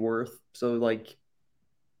might be worth. So, like,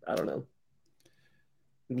 I don't know.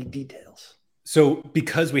 We need details. So,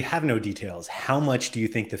 because we have no details, how much do you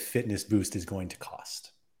think the fitness boost is going to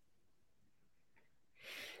cost?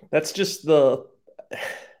 That's just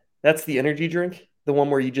that's the energy drink, the one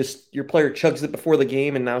where your player chugs it before the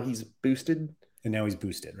game and now he's boosted. And now he's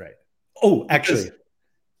boosted, right? Oh, actually,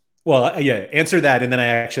 well, yeah, answer that, and then I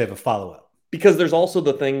actually have a follow up. Because there's also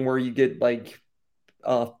the thing where you get like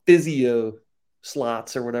physio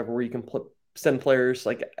slots or whatever, where you can send players.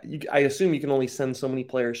 Like, I assume you can only send so many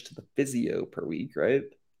players to the physio per week, right?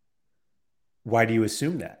 Why do you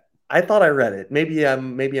assume that? I thought I read it. Maybe I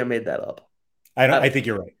made that up. I think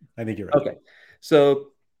you're right. I think you're right. Okay, so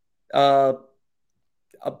uh,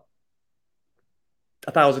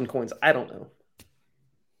 1,000 coins. I don't know.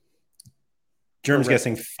 Germ's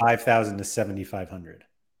guessing 5,000 to 7,500.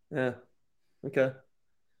 Yeah. Okay.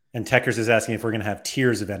 And Techers is asking if we're going to have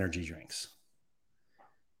tiers of energy drinks.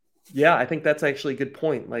 Yeah, I think that's actually a good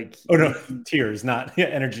point. Like, oh no, tiers, not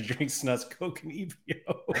energy drinks, not Coke and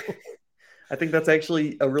EVO. I think that's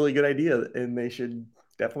actually a really good idea, and they should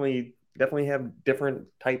definitely have different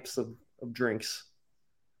types of drinks.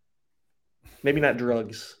 Maybe not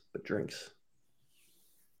drugs, but drinks.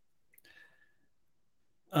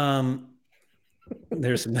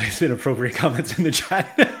 There's some nice inappropriate comments in the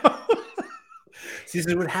chat now. See, this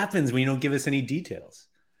is what happens when you don't give us any details.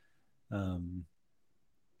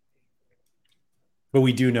 But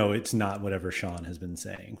we do know it's not whatever Sean has been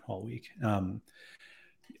saying all week.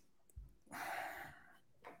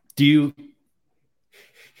 Do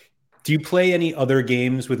you play any other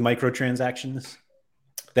games with microtransactions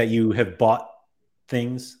that you have bought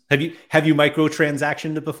things? Have you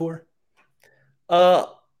microtransactioned it before?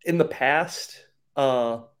 In the past,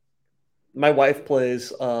 my wife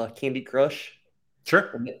plays Candy Crush.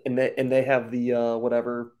 Sure. And they have the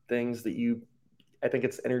whatever things that I think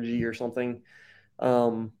it's energy or something.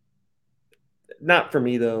 Not for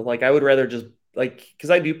me though. Like, I would rather just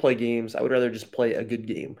because I do play games, I would rather just play a good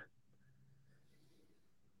game.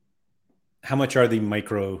 How much are the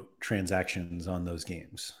microtransactions on those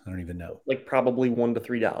games? I don't even know. Like probably $1 to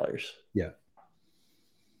 $3. Yeah.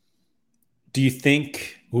 Do you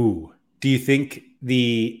think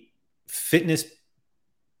the fitness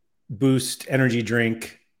boost energy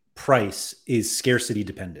drink price is scarcity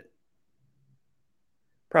dependent?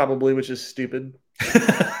 Probably, which is stupid.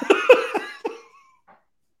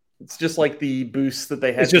 It's just like the boosts that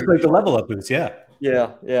they have. It's just like the level up boost, yeah.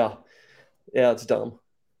 Yeah, it's dumb.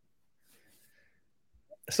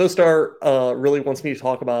 SoStar really wants me to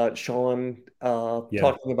talk about Sean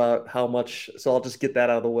talking about how much, so I'll just get that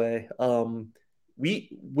out of the way. When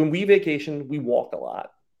we vacation, we walk a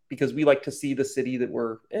lot because we like to see the city that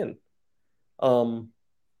we're in.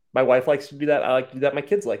 My wife likes to do that. I like to do that. My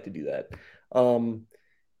kids like to do that.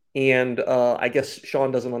 And I guess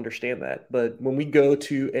Sean doesn't understand that. But when we go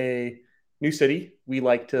to a new city, we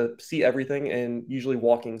like to see everything, and usually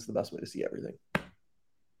walking is the best way to see everything.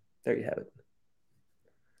 There you have it.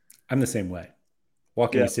 I'm the same way.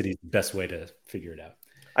 Walking the city is the best way to figure it out.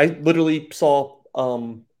 I literally saw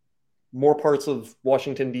more parts of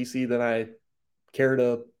Washington, D.C. than I care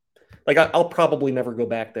to. Like, I'll probably never go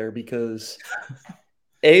back there because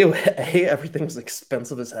A, everything's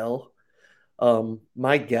expensive as hell.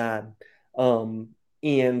 My God.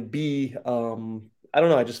 And B, I don't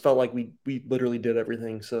know. I just felt like we literally did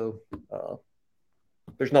everything. So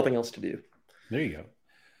there's nothing else to do. There you go.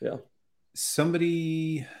 Yeah.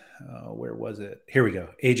 Somebody, where was it? Here we go.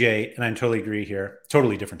 AJ, and I totally agree here.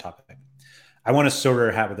 Totally different topic. I want a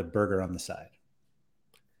Sorare hat with a burger on the side.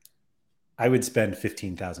 I would spend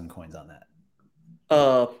 15,000 coins on that.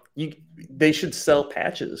 They should sell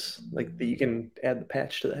patches like that. You can add the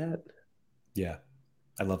patch to the hat. Yeah,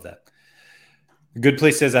 I love that. The Good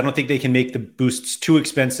Place says, I don't think they can make the boosts too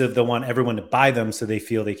expensive. They'll want everyone to buy them so they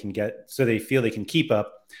feel they can keep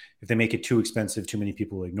up. If they make it too expensive, too many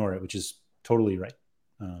people will ignore it, which is totally right.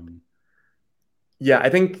 Yeah, I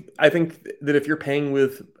think that if you're paying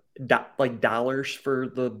with dollars for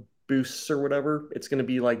the boosts or whatever, it's going to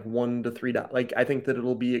be like $1 to $3. Like, I think that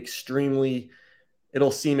it'll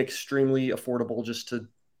seem extremely affordable just to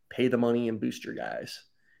pay the money and boost your guys.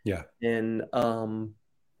 Yeah. And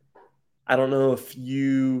I don't know if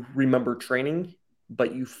you remember training,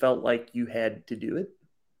 but you felt like you had to do it.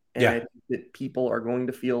 And I Yeah, think that people are going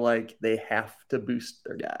to feel like they have to boost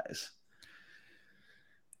their guys.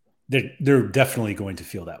 they're definitely going to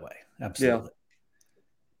feel that way. Yeah. Absolutely.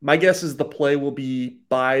 My guess is the play will be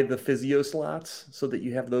buy the physio slots so that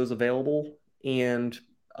you have those available and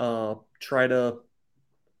try to,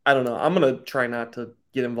 I don't know. I'm going to try not to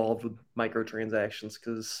get involved with microtransactions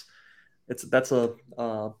because that's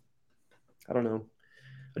I don't know,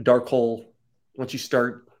 a dark hole once you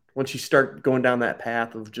start going down that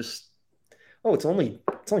path of just, oh, it's only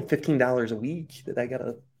 $15 a week that I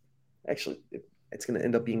gotta actually it's gonna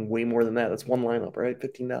end up being way more than that. That's one lineup, right?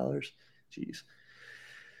 $15. Jeez.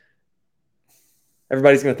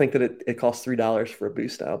 Everybody's gonna think that it costs $3 for a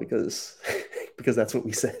boost now because because that's what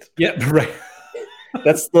we said. Yeah, right.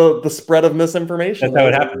 That's the spread of misinformation. That's how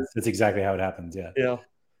it happens. That's exactly how it happens. Yeah. Yeah.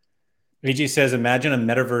 AJ says, imagine a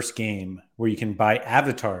metaverse game where you can buy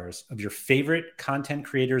avatars of your favorite content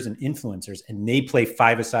creators and influencers, and they play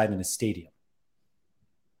five-a-side in a stadium.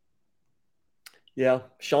 Yeah.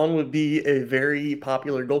 Sean would be a very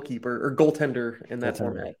popular goalkeeper or goaltender in that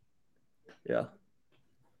format. Yeah.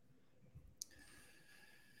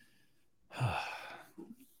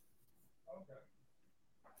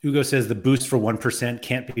 Hugo says the boost for 1%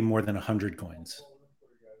 can't be more than 100 coins.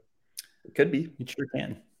 It could be. It sure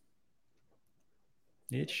can.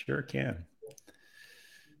 It sure can.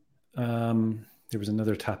 There was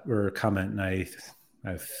another comment, and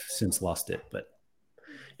I've since lost it. But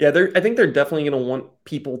yeah, I think they're definitely going to want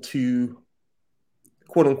people to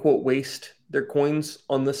quote unquote waste their coins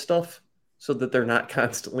on this stuff so that they're not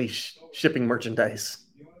constantly shipping merchandise.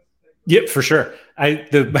 Yep, for sure.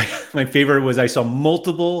 My favorite was I saw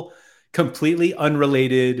multiple completely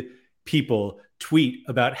unrelated people tweet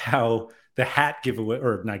about how the hat giveaway,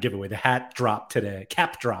 or not giveaway, the hat drop today,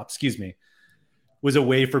 cap drop, excuse me, was a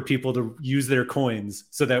way for people to use their coins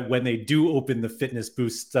so that when they do open the fitness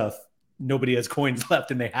boost stuff, nobody has coins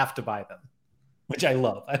left and they have to buy them, which I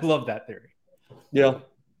love. I love that theory. Yeah.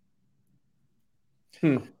 I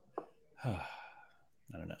don't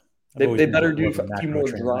know. They better do a few more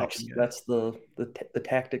drops. Guy. That's the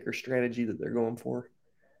tactic or strategy that they're going for.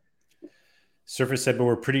 Surfer said, but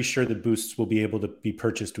we're pretty sure the boosts will be able to be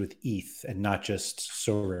purchased with ETH and not just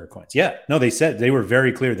Sorare coins. Yeah, no, they said they were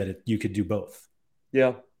very clear that you could do both.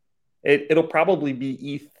 Yeah, it'll probably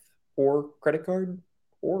be ETH or credit card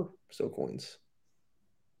or so coins.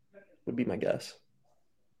 Would be my guess.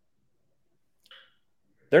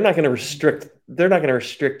 They're not going to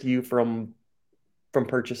restrict you from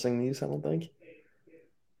purchasing these, I don't think.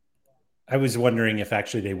 I was wondering if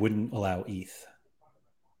actually they wouldn't allow ETH.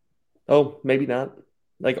 Oh, maybe not.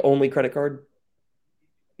 Like only credit card.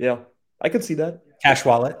 Yeah, I could see that. Cash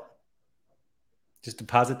wallet. Just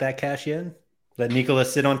deposit that cash in. Let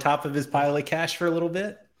Nicholas sit on top of his pile of cash for a little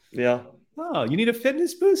bit. Yeah. Oh, you need a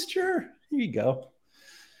fitness boost? Sure. Here you go.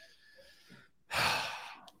 Man.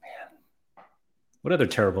 What other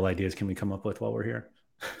terrible ideas can we come up with while we're here?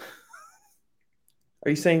 Are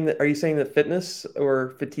you saying that fitness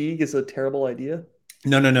or fatigue is a terrible idea?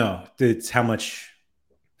 No. It's how much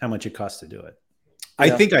it costs to do it. Yeah. I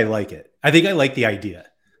think I like it. I think I like the idea.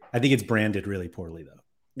 I think it's branded really poorly though.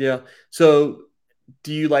 Yeah. So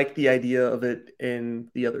do you like the idea of it in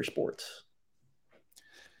the other sports?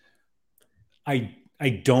 I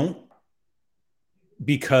don't,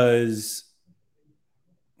 because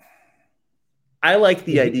I like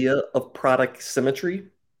the idea of product symmetry.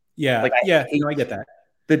 Yeah. Like I get that.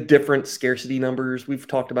 The different scarcity numbers. We've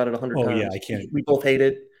talked about it 100 times. Yeah, I can't. We both hate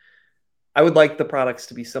it. I would like the products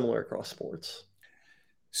to be similar across sports.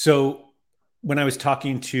 So when I was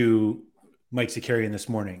talking to Mike Zakarian this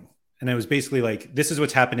morning, and I was basically like, this is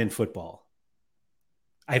what's happened in football.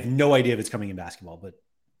 I have no idea if it's coming in basketball, but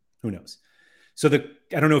who knows? So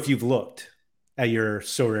I don't know if you've looked at your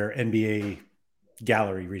Sorare NBA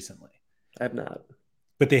gallery recently. I have not.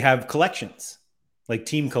 But they have collections, like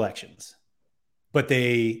team collections, but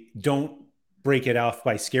they don't break it off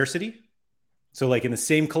by scarcity. So like in the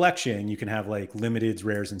same collection, you can have like limiteds,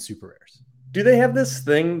 rares, and super rares. Do they have this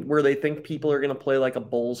thing where they think people are going to play like a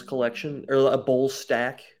Bulls collection or a Bulls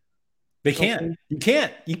stack? They can't. You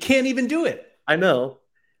can't even do it. I know,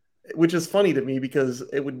 which is funny to me because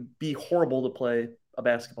it would be horrible to play a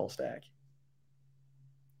basketball stack.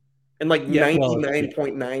 In like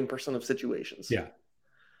 99.9% of situations. Yeah.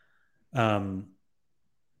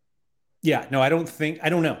 Yeah, no, I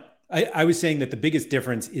don't know. I was saying that the biggest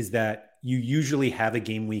difference is that you usually have a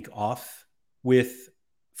game week off with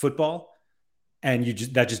football, and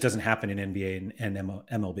that just doesn't happen in NBA and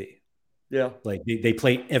MLB. Yeah. Like they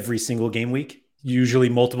play every single game week, usually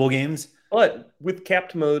multiple games. But with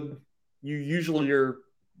capped mode, you usually are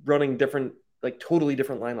running different, like totally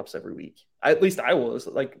different lineups every week. At least I was.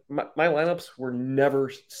 Like my lineups were never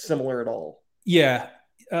similar at all. Yeah.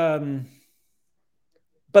 But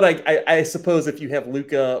I suppose if you have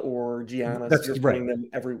Luca or Giannis, you're playing them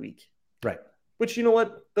every week. Right. Which, you know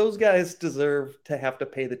what? Those guys deserve to have to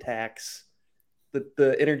pay the tax,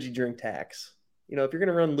 the energy drink tax. You know, if you're going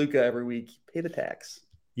to run Luca every week, pay the tax.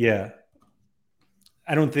 Yeah.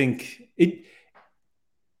 I don't think it.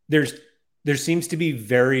 There seems to be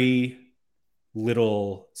very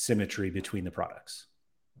little symmetry between the products.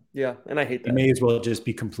 Yeah, and I hate that. They may as well just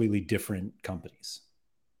be completely different companies.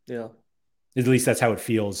 Yeah. At least that's how it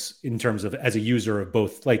feels in terms of as a user of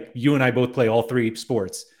both. Like you and I both play all three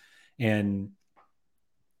sports, and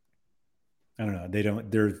I don't know.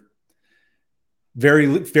 They're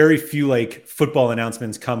very few like football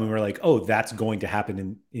announcements come and we're like, oh, that's going to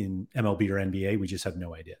happen in MLB or NBA. We just have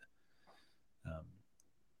no idea.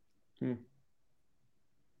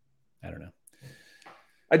 I don't know.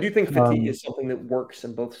 I do think fatigue is something that works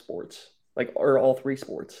in both sports, like or all three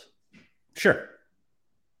sports. Sure.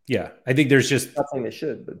 Yeah, I think there's just not saying they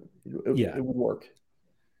should, but it would work.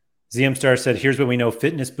 ZM Star said, "Here's what we know: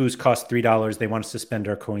 Fitness Boost costs $3. They want us to spend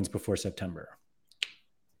our coins before September."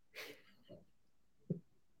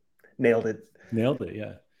 Nailed it.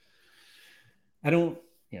 Yeah. I don't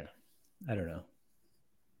know.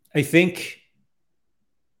 I think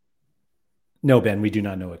no, Ben, we do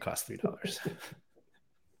not know it costs $3.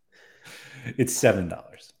 It's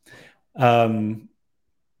 $7.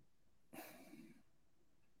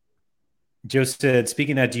 Joe said,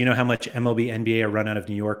 speaking of that, do you know how much MLB, NBA are run out of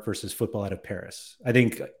New York versus football out of Paris? I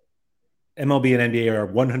think MLB and NBA are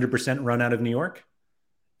 100% run out of New York,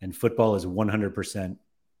 and football is 100%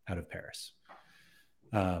 out of Paris.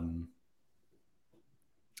 What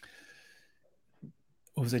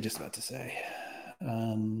was I just about to say?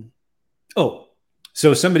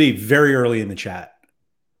 So somebody very early in the chat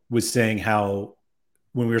was saying how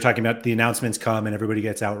when we were talking about the announcements come and everybody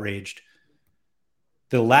gets outraged,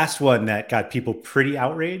 the last one that got people pretty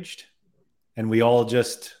outraged and we all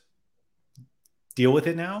just deal with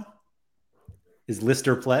it now is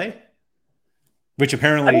Lister Play, which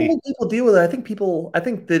apparently I don't think people deal with it. I think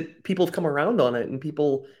that people have come around on it and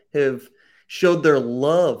people have showed their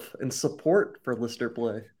love and support for Lister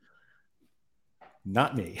Play.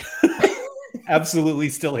 Not me. Absolutely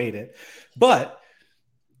still hate it. But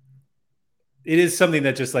it is something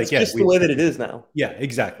that just like, it's just the way that it is now. Yeah,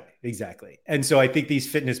 exactly. And so I think these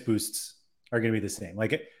fitness boosts are going to be the same.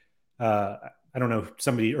 Like, I don't know,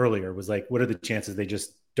 somebody earlier was like, what are the chances they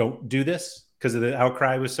just don't do this because of the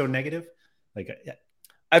outcry was so negative? Like,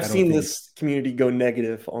 I've seen this community go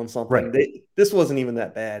negative on something. Right. This wasn't even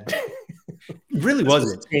that bad. It really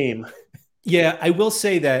wasn't. Tame. Yeah, I will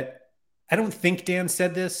say that I don't think Dan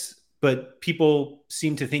said this, but people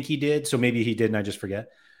seem to think he did. So maybe he did and I just forget.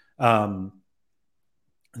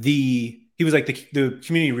 He was like the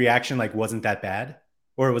community reaction like wasn't that bad,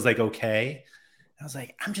 or it was like okay. I was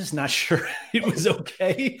like, I'm just not sure it was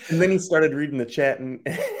okay. And then he started reading the chat and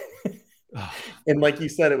and like you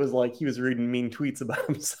said, it was like he was reading mean tweets about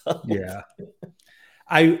himself. Yeah.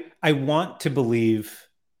 I want to believe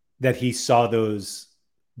that he saw those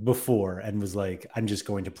before and was like, I'm just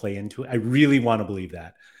going to play into it. I really want to believe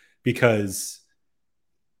that because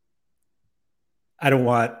I don't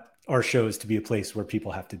want our shows to be a place where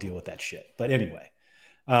people have to deal with that shit. But anyway,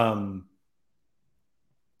 so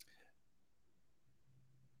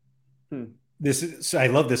I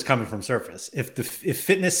love this coming from Surface. If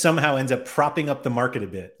fitness somehow ends up propping up the market a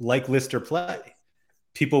bit, like Lister Play,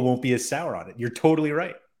 people won't be as sour on it. You're totally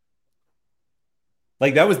right.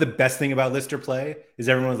 Like that was the best thing about Lister Play is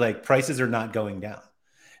everyone was like, prices are not going down.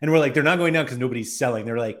 And we're like, they're not going down because nobody's selling.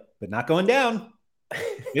 They're like, but not going down.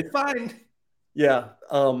 It's fine. Yeah.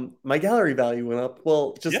 My gallery value went up.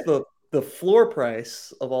 Well, just the floor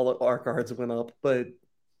price of all of our cards went up, but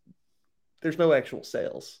there's no actual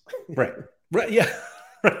sales. Right. Yeah.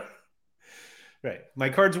 Right. My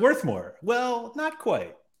card's worth more. Well, not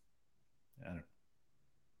quite.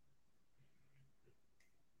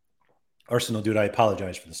 Arsenal dude, I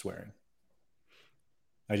apologize for the swearing.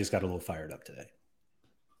 I just got a little fired up today.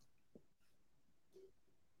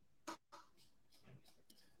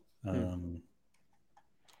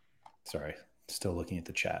 Sorry, still looking at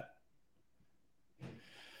the chat.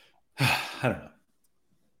 I don't know.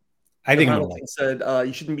 I think Hamilton said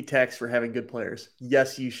you shouldn't be taxed for having good players.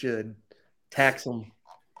 Yes, you should tax them.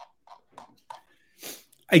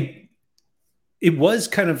 It was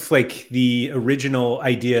kind of like the original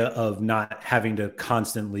idea of not having to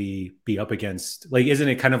constantly be up against, like, isn't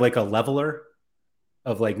it kind of like a leveler?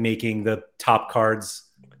 of like making the top cards.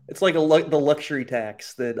 It's like the luxury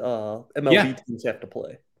tax that MLB teams have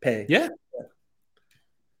to pay. Yeah.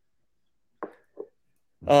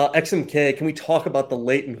 XMK, can we talk about the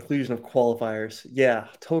late inclusion of qualifiers? Yeah,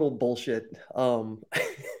 total bullshit.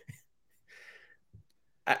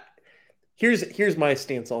 Here's my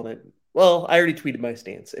stance on it. Well, I already tweeted my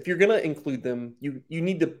stance. If you're gonna include them, you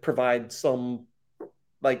need to provide some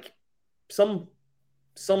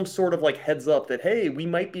sort of like heads up that, hey, we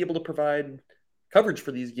might be able to provide coverage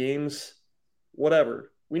for these games.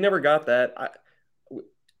 Whatever. We never got that.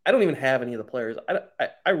 I don't even have any of the players.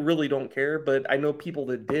 I really don't care, but I know people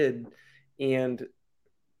that did, and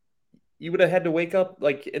you would have had to wake up,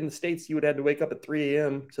 like in the States, you would have had to wake up at 3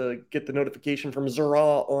 a.m. to get the notification from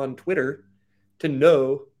Sorare on Twitter to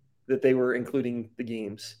know that they were including the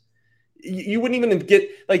games. You wouldn't even get,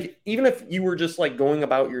 like, even if you were just like going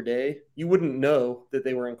about your day, you wouldn't know that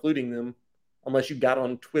they were including them unless you got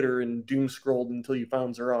on Twitter and doom scrolled until you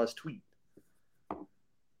found Zora's tweet.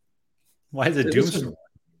 Why is it doom scroll?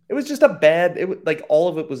 It was just a bad, like all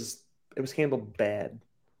of it was handled bad.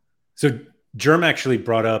 So Germ actually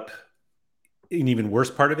brought up an even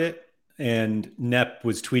worse part of it, and Nep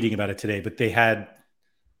was tweeting about it today, but they had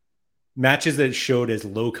matches that showed as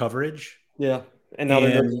low coverage. Yeah. And now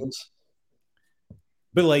they're no games.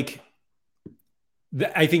 But like,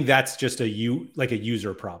 I think that's just a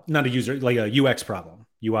user problem, not a user, like a UX problem,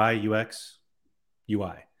 UX,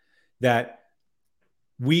 UI, that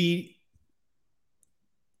maybe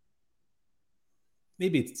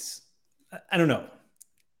it's, I don't know.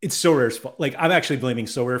 It's Sorare's fault. Like, I'm actually blaming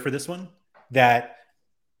Sorare for this one, that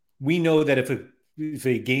we know that if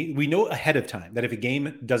a game, we know ahead of time that if a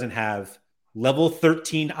game doesn't have level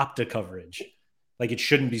 13 Opta coverage, like, it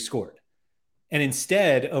shouldn't be scored. And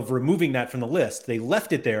instead of removing that from the list, they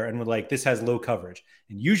left it there and were like, this has low coverage.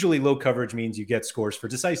 And usually low coverage means you get scores for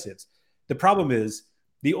decisives. The problem is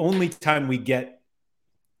the only time we get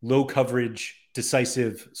low coverage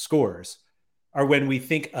decisive scores are when we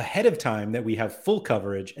think ahead of time that we have full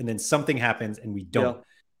coverage and then something happens and we don't.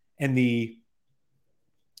 Yeah. And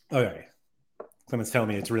okay, Clement's telling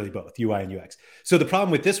me it's really both UI and UX. So the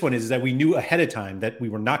problem with this one is that we knew ahead of time that we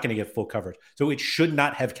were not going to get full coverage. So it should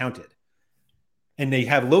not have counted. And they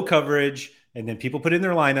have low coverage, and then people put in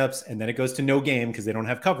their lineups, and then it goes to no game because they don't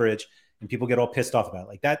have coverage, and people get all pissed off about it.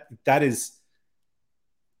 Like that is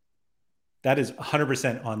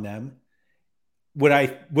 100% on them.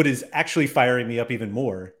 What is actually firing me up even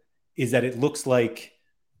more is that it looks like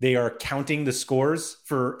they are counting the scores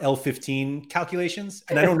for L15 calculations.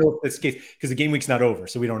 And I don't know if that's the case because the game week's not over,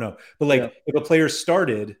 so we don't know. But like, if a player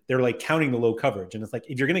started, they're like counting the low coverage. And it's like,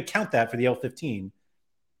 if you're going to count that for the L15,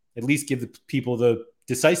 at least give the people the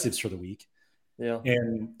decisives for the week. Yeah.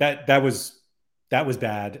 And that was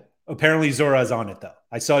bad. Apparently Zora's on it though.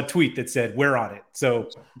 I saw a tweet that said we're on it. So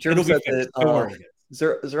it'll be fixed.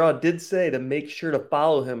 Zora did say to make sure to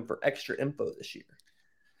follow him for extra info this year.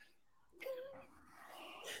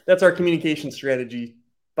 That's our communication strategy.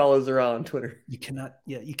 Follow Zora on Twitter. You can't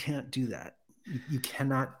do that. You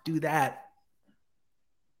cannot do that.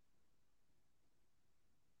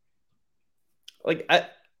 Like,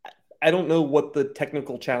 I don't know what the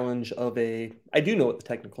technical challenge of I do know what the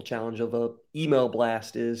technical challenge of a email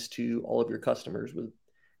blast is to all of your customers.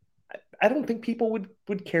 I don't think people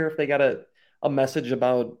would care if they got a message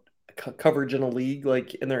about coverage in a league,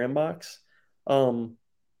 like in their inbox.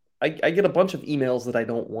 I get a bunch of emails that I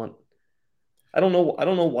don't want. I don't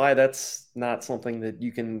know why that's not something that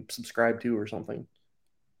you can subscribe to or something.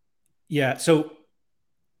 Yeah. So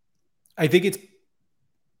I think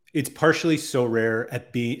it's partially Sorare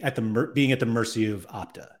at being at the mercy of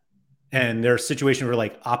Opta, and there's a situation where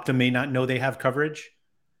like Opta may not know they have coverage.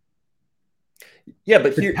 Yeah,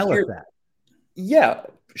 but tell us that. Yeah,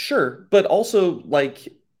 sure, but also like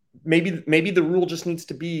maybe the rule just needs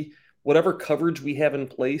to be whatever coverage we have in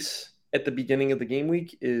place at the beginning of the game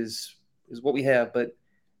week is what we have, but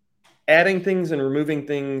adding things and removing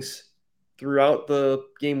things throughout the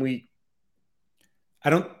game week. I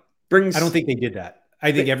don't think they did that.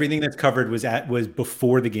 I think everything that's covered was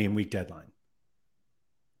before the game week deadline.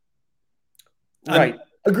 Right.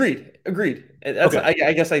 Agreed. That's, okay.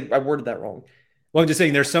 I guess I worded that wrong. Well, I'm just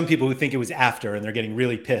saying there's some people who think it was after and they're getting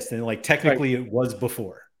really pissed. And like, technically it was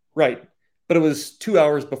before. Right. But it was 2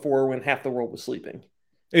 hours before when half the world was sleeping.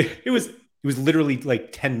 It was literally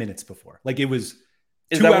like 10 minutes before. Like, it was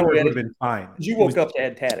 2 hours would have been fine. You woke up to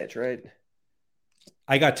add Tadic, right?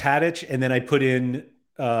 I got Tadic, and then I put in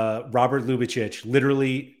Robert Ljubicic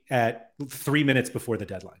literally at 3 minutes before the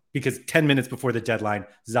deadline, because 10 minutes before the deadline,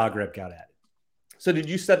 Zagreb got added. So did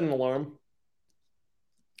you set an alarm?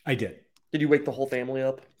 I did. Did you wake the whole family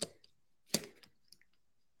up?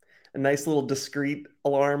 A nice little discreet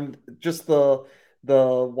alarm, just the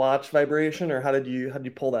watch vibration, or how did you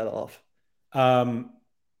pull that off?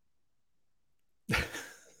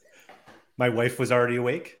 My wife was already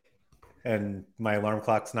awake, and my alarm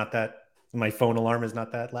clock's not that. My phone alarm is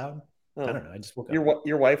not that loud. Oh. I don't know. I just woke up.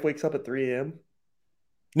 Your wife wakes up at 3 a.m.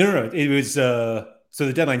 No. It was so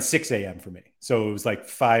the deadline's 6 a.m. for me. So it was like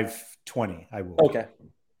 5:20. I woke. Okay.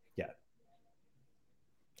 Yeah.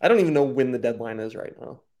 I don't even know when the deadline is right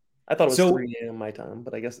now. I thought it was 3 a.m. my time,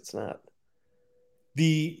 but I guess it's not.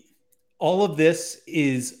 All of this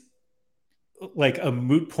is like a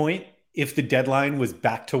moot point if the deadline was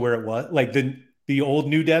back to where it was, like the old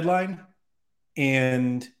new deadline,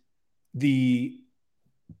 and the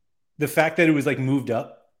fact that it was like moved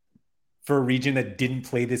up for a region that didn't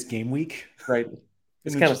play this game week. Right.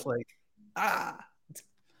 It's kind of like,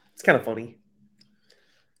 it's kind of funny.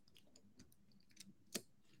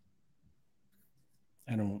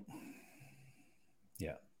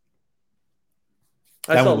 Yeah.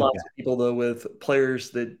 I saw lots of people though with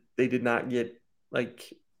players that they did not get,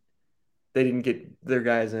 like, they didn't get their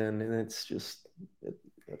guys in, and it's just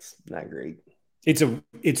it's not great. It's a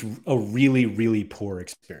really, really poor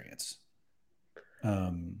experience.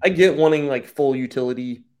 I get wanting like full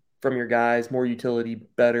utility from your guys, more utility,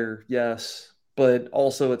 better, yes, but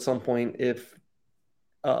also at some point, if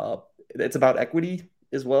it's about equity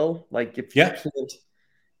as well, like if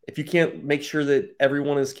you can't make sure that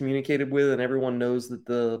everyone is communicated with and everyone knows that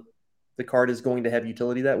the card is going to have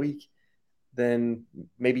utility that week, then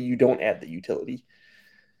maybe you don't add the utility.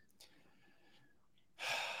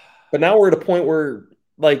 But now we're at a point where,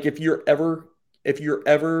 like, if you're ever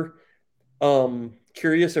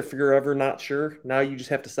curious, if you're ever not sure, now you just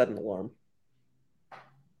have to set an alarm.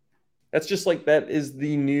 That's just like, that is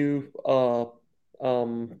the new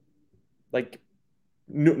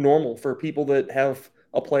normal for people that have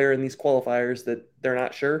a player in these qualifiers that they're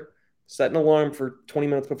not sure. Set an alarm for 20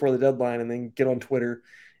 minutes before the deadline and then get on Twitter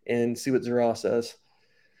and see what Zara says.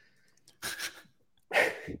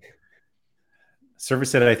 Server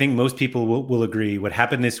said, I think most people will agree what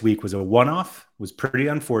happened this week was a one-off, was pretty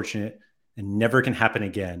unfortunate, and never can happen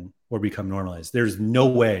again or become normalized. There's no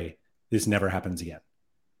way this never happens again.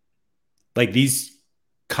 Like these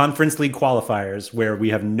conference league qualifiers where we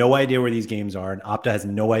have no idea where these games are and Opta has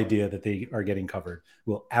no idea that they are getting covered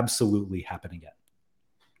will absolutely happen again.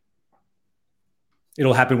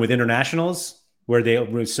 It'll happen with internationals where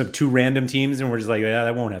they some two random teams and we're just like, yeah,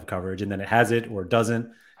 that won't have coverage. And then it has it or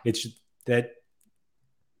doesn't. It's that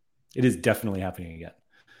it is definitely happening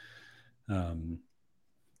again.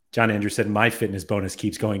 John Andrews said, my fitness bonus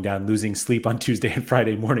keeps going down, losing sleep on Tuesday and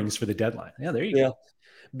Friday mornings for the deadline. Yeah, there you go.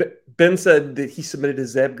 Ben said that he submitted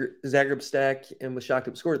his Zagreb stack and was shocked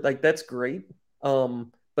it scored. Like, that's great.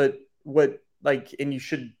 But what, like, and you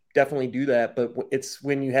should definitely do that, but it's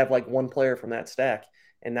when you have like one player from that stack,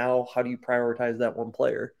 and now how do you prioritize that one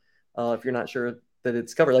player if you're not sure that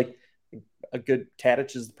it's covered? Like, a good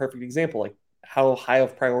Tadic is the perfect example. Like, how high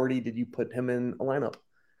of priority did you put him in a lineup?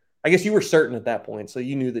 I guess you were certain at that point, so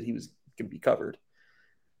you knew that he was going to be covered.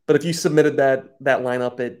 But if you submitted that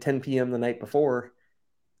lineup at 10 p.m. the night before,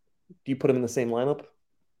 do you put him in the same lineup?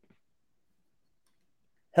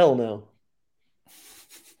 Hell no.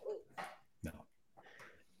 No.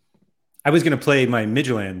 I was going to play my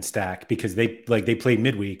Midland stack because they played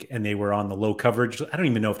midweek and they were on the low coverage. I don't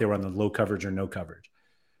even know if they were on the low coverage or no coverage.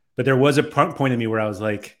 But there was a point in me where I was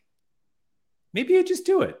like, maybe I just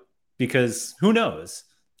do it because who knows?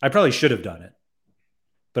 I probably should have done it.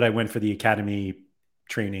 But I went for the academy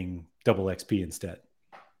training double XP instead.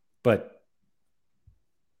 But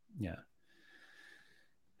yeah.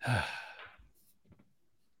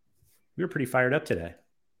 We were pretty fired up today.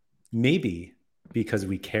 Maybe because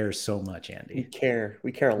we care so much, Andy. We care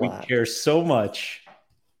a lot. We care so much.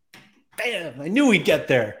 Damn, I knew we'd get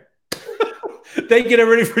there. Thank you,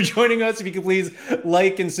 everybody, for joining us. If you could please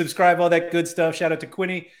like and subscribe, all that good stuff. Shout out to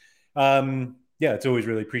Quinny. Yeah, it's always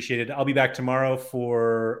really appreciated. I'll be back tomorrow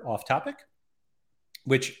for Off Topic,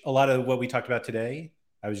 which a lot of what we talked about today,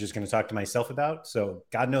 I was just going to talk to myself about. So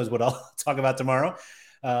God knows what I'll talk about tomorrow.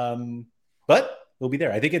 But we'll be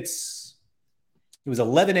there. I think it was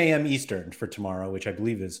 11 a.m. Eastern for tomorrow, which I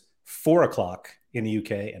believe is 4 o'clock in the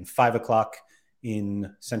UK and 5 o'clock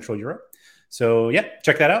in Central Europe. So yeah,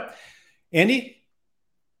 check that out. Andy,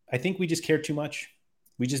 I think we just care too much.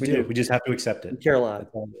 We do. We just have to accept it. We care a lot.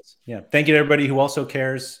 Yeah. Thank you to everybody who also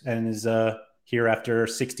cares and is here after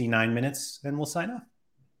 69 minutes, and we'll sign off.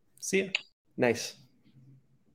 See ya. Nice.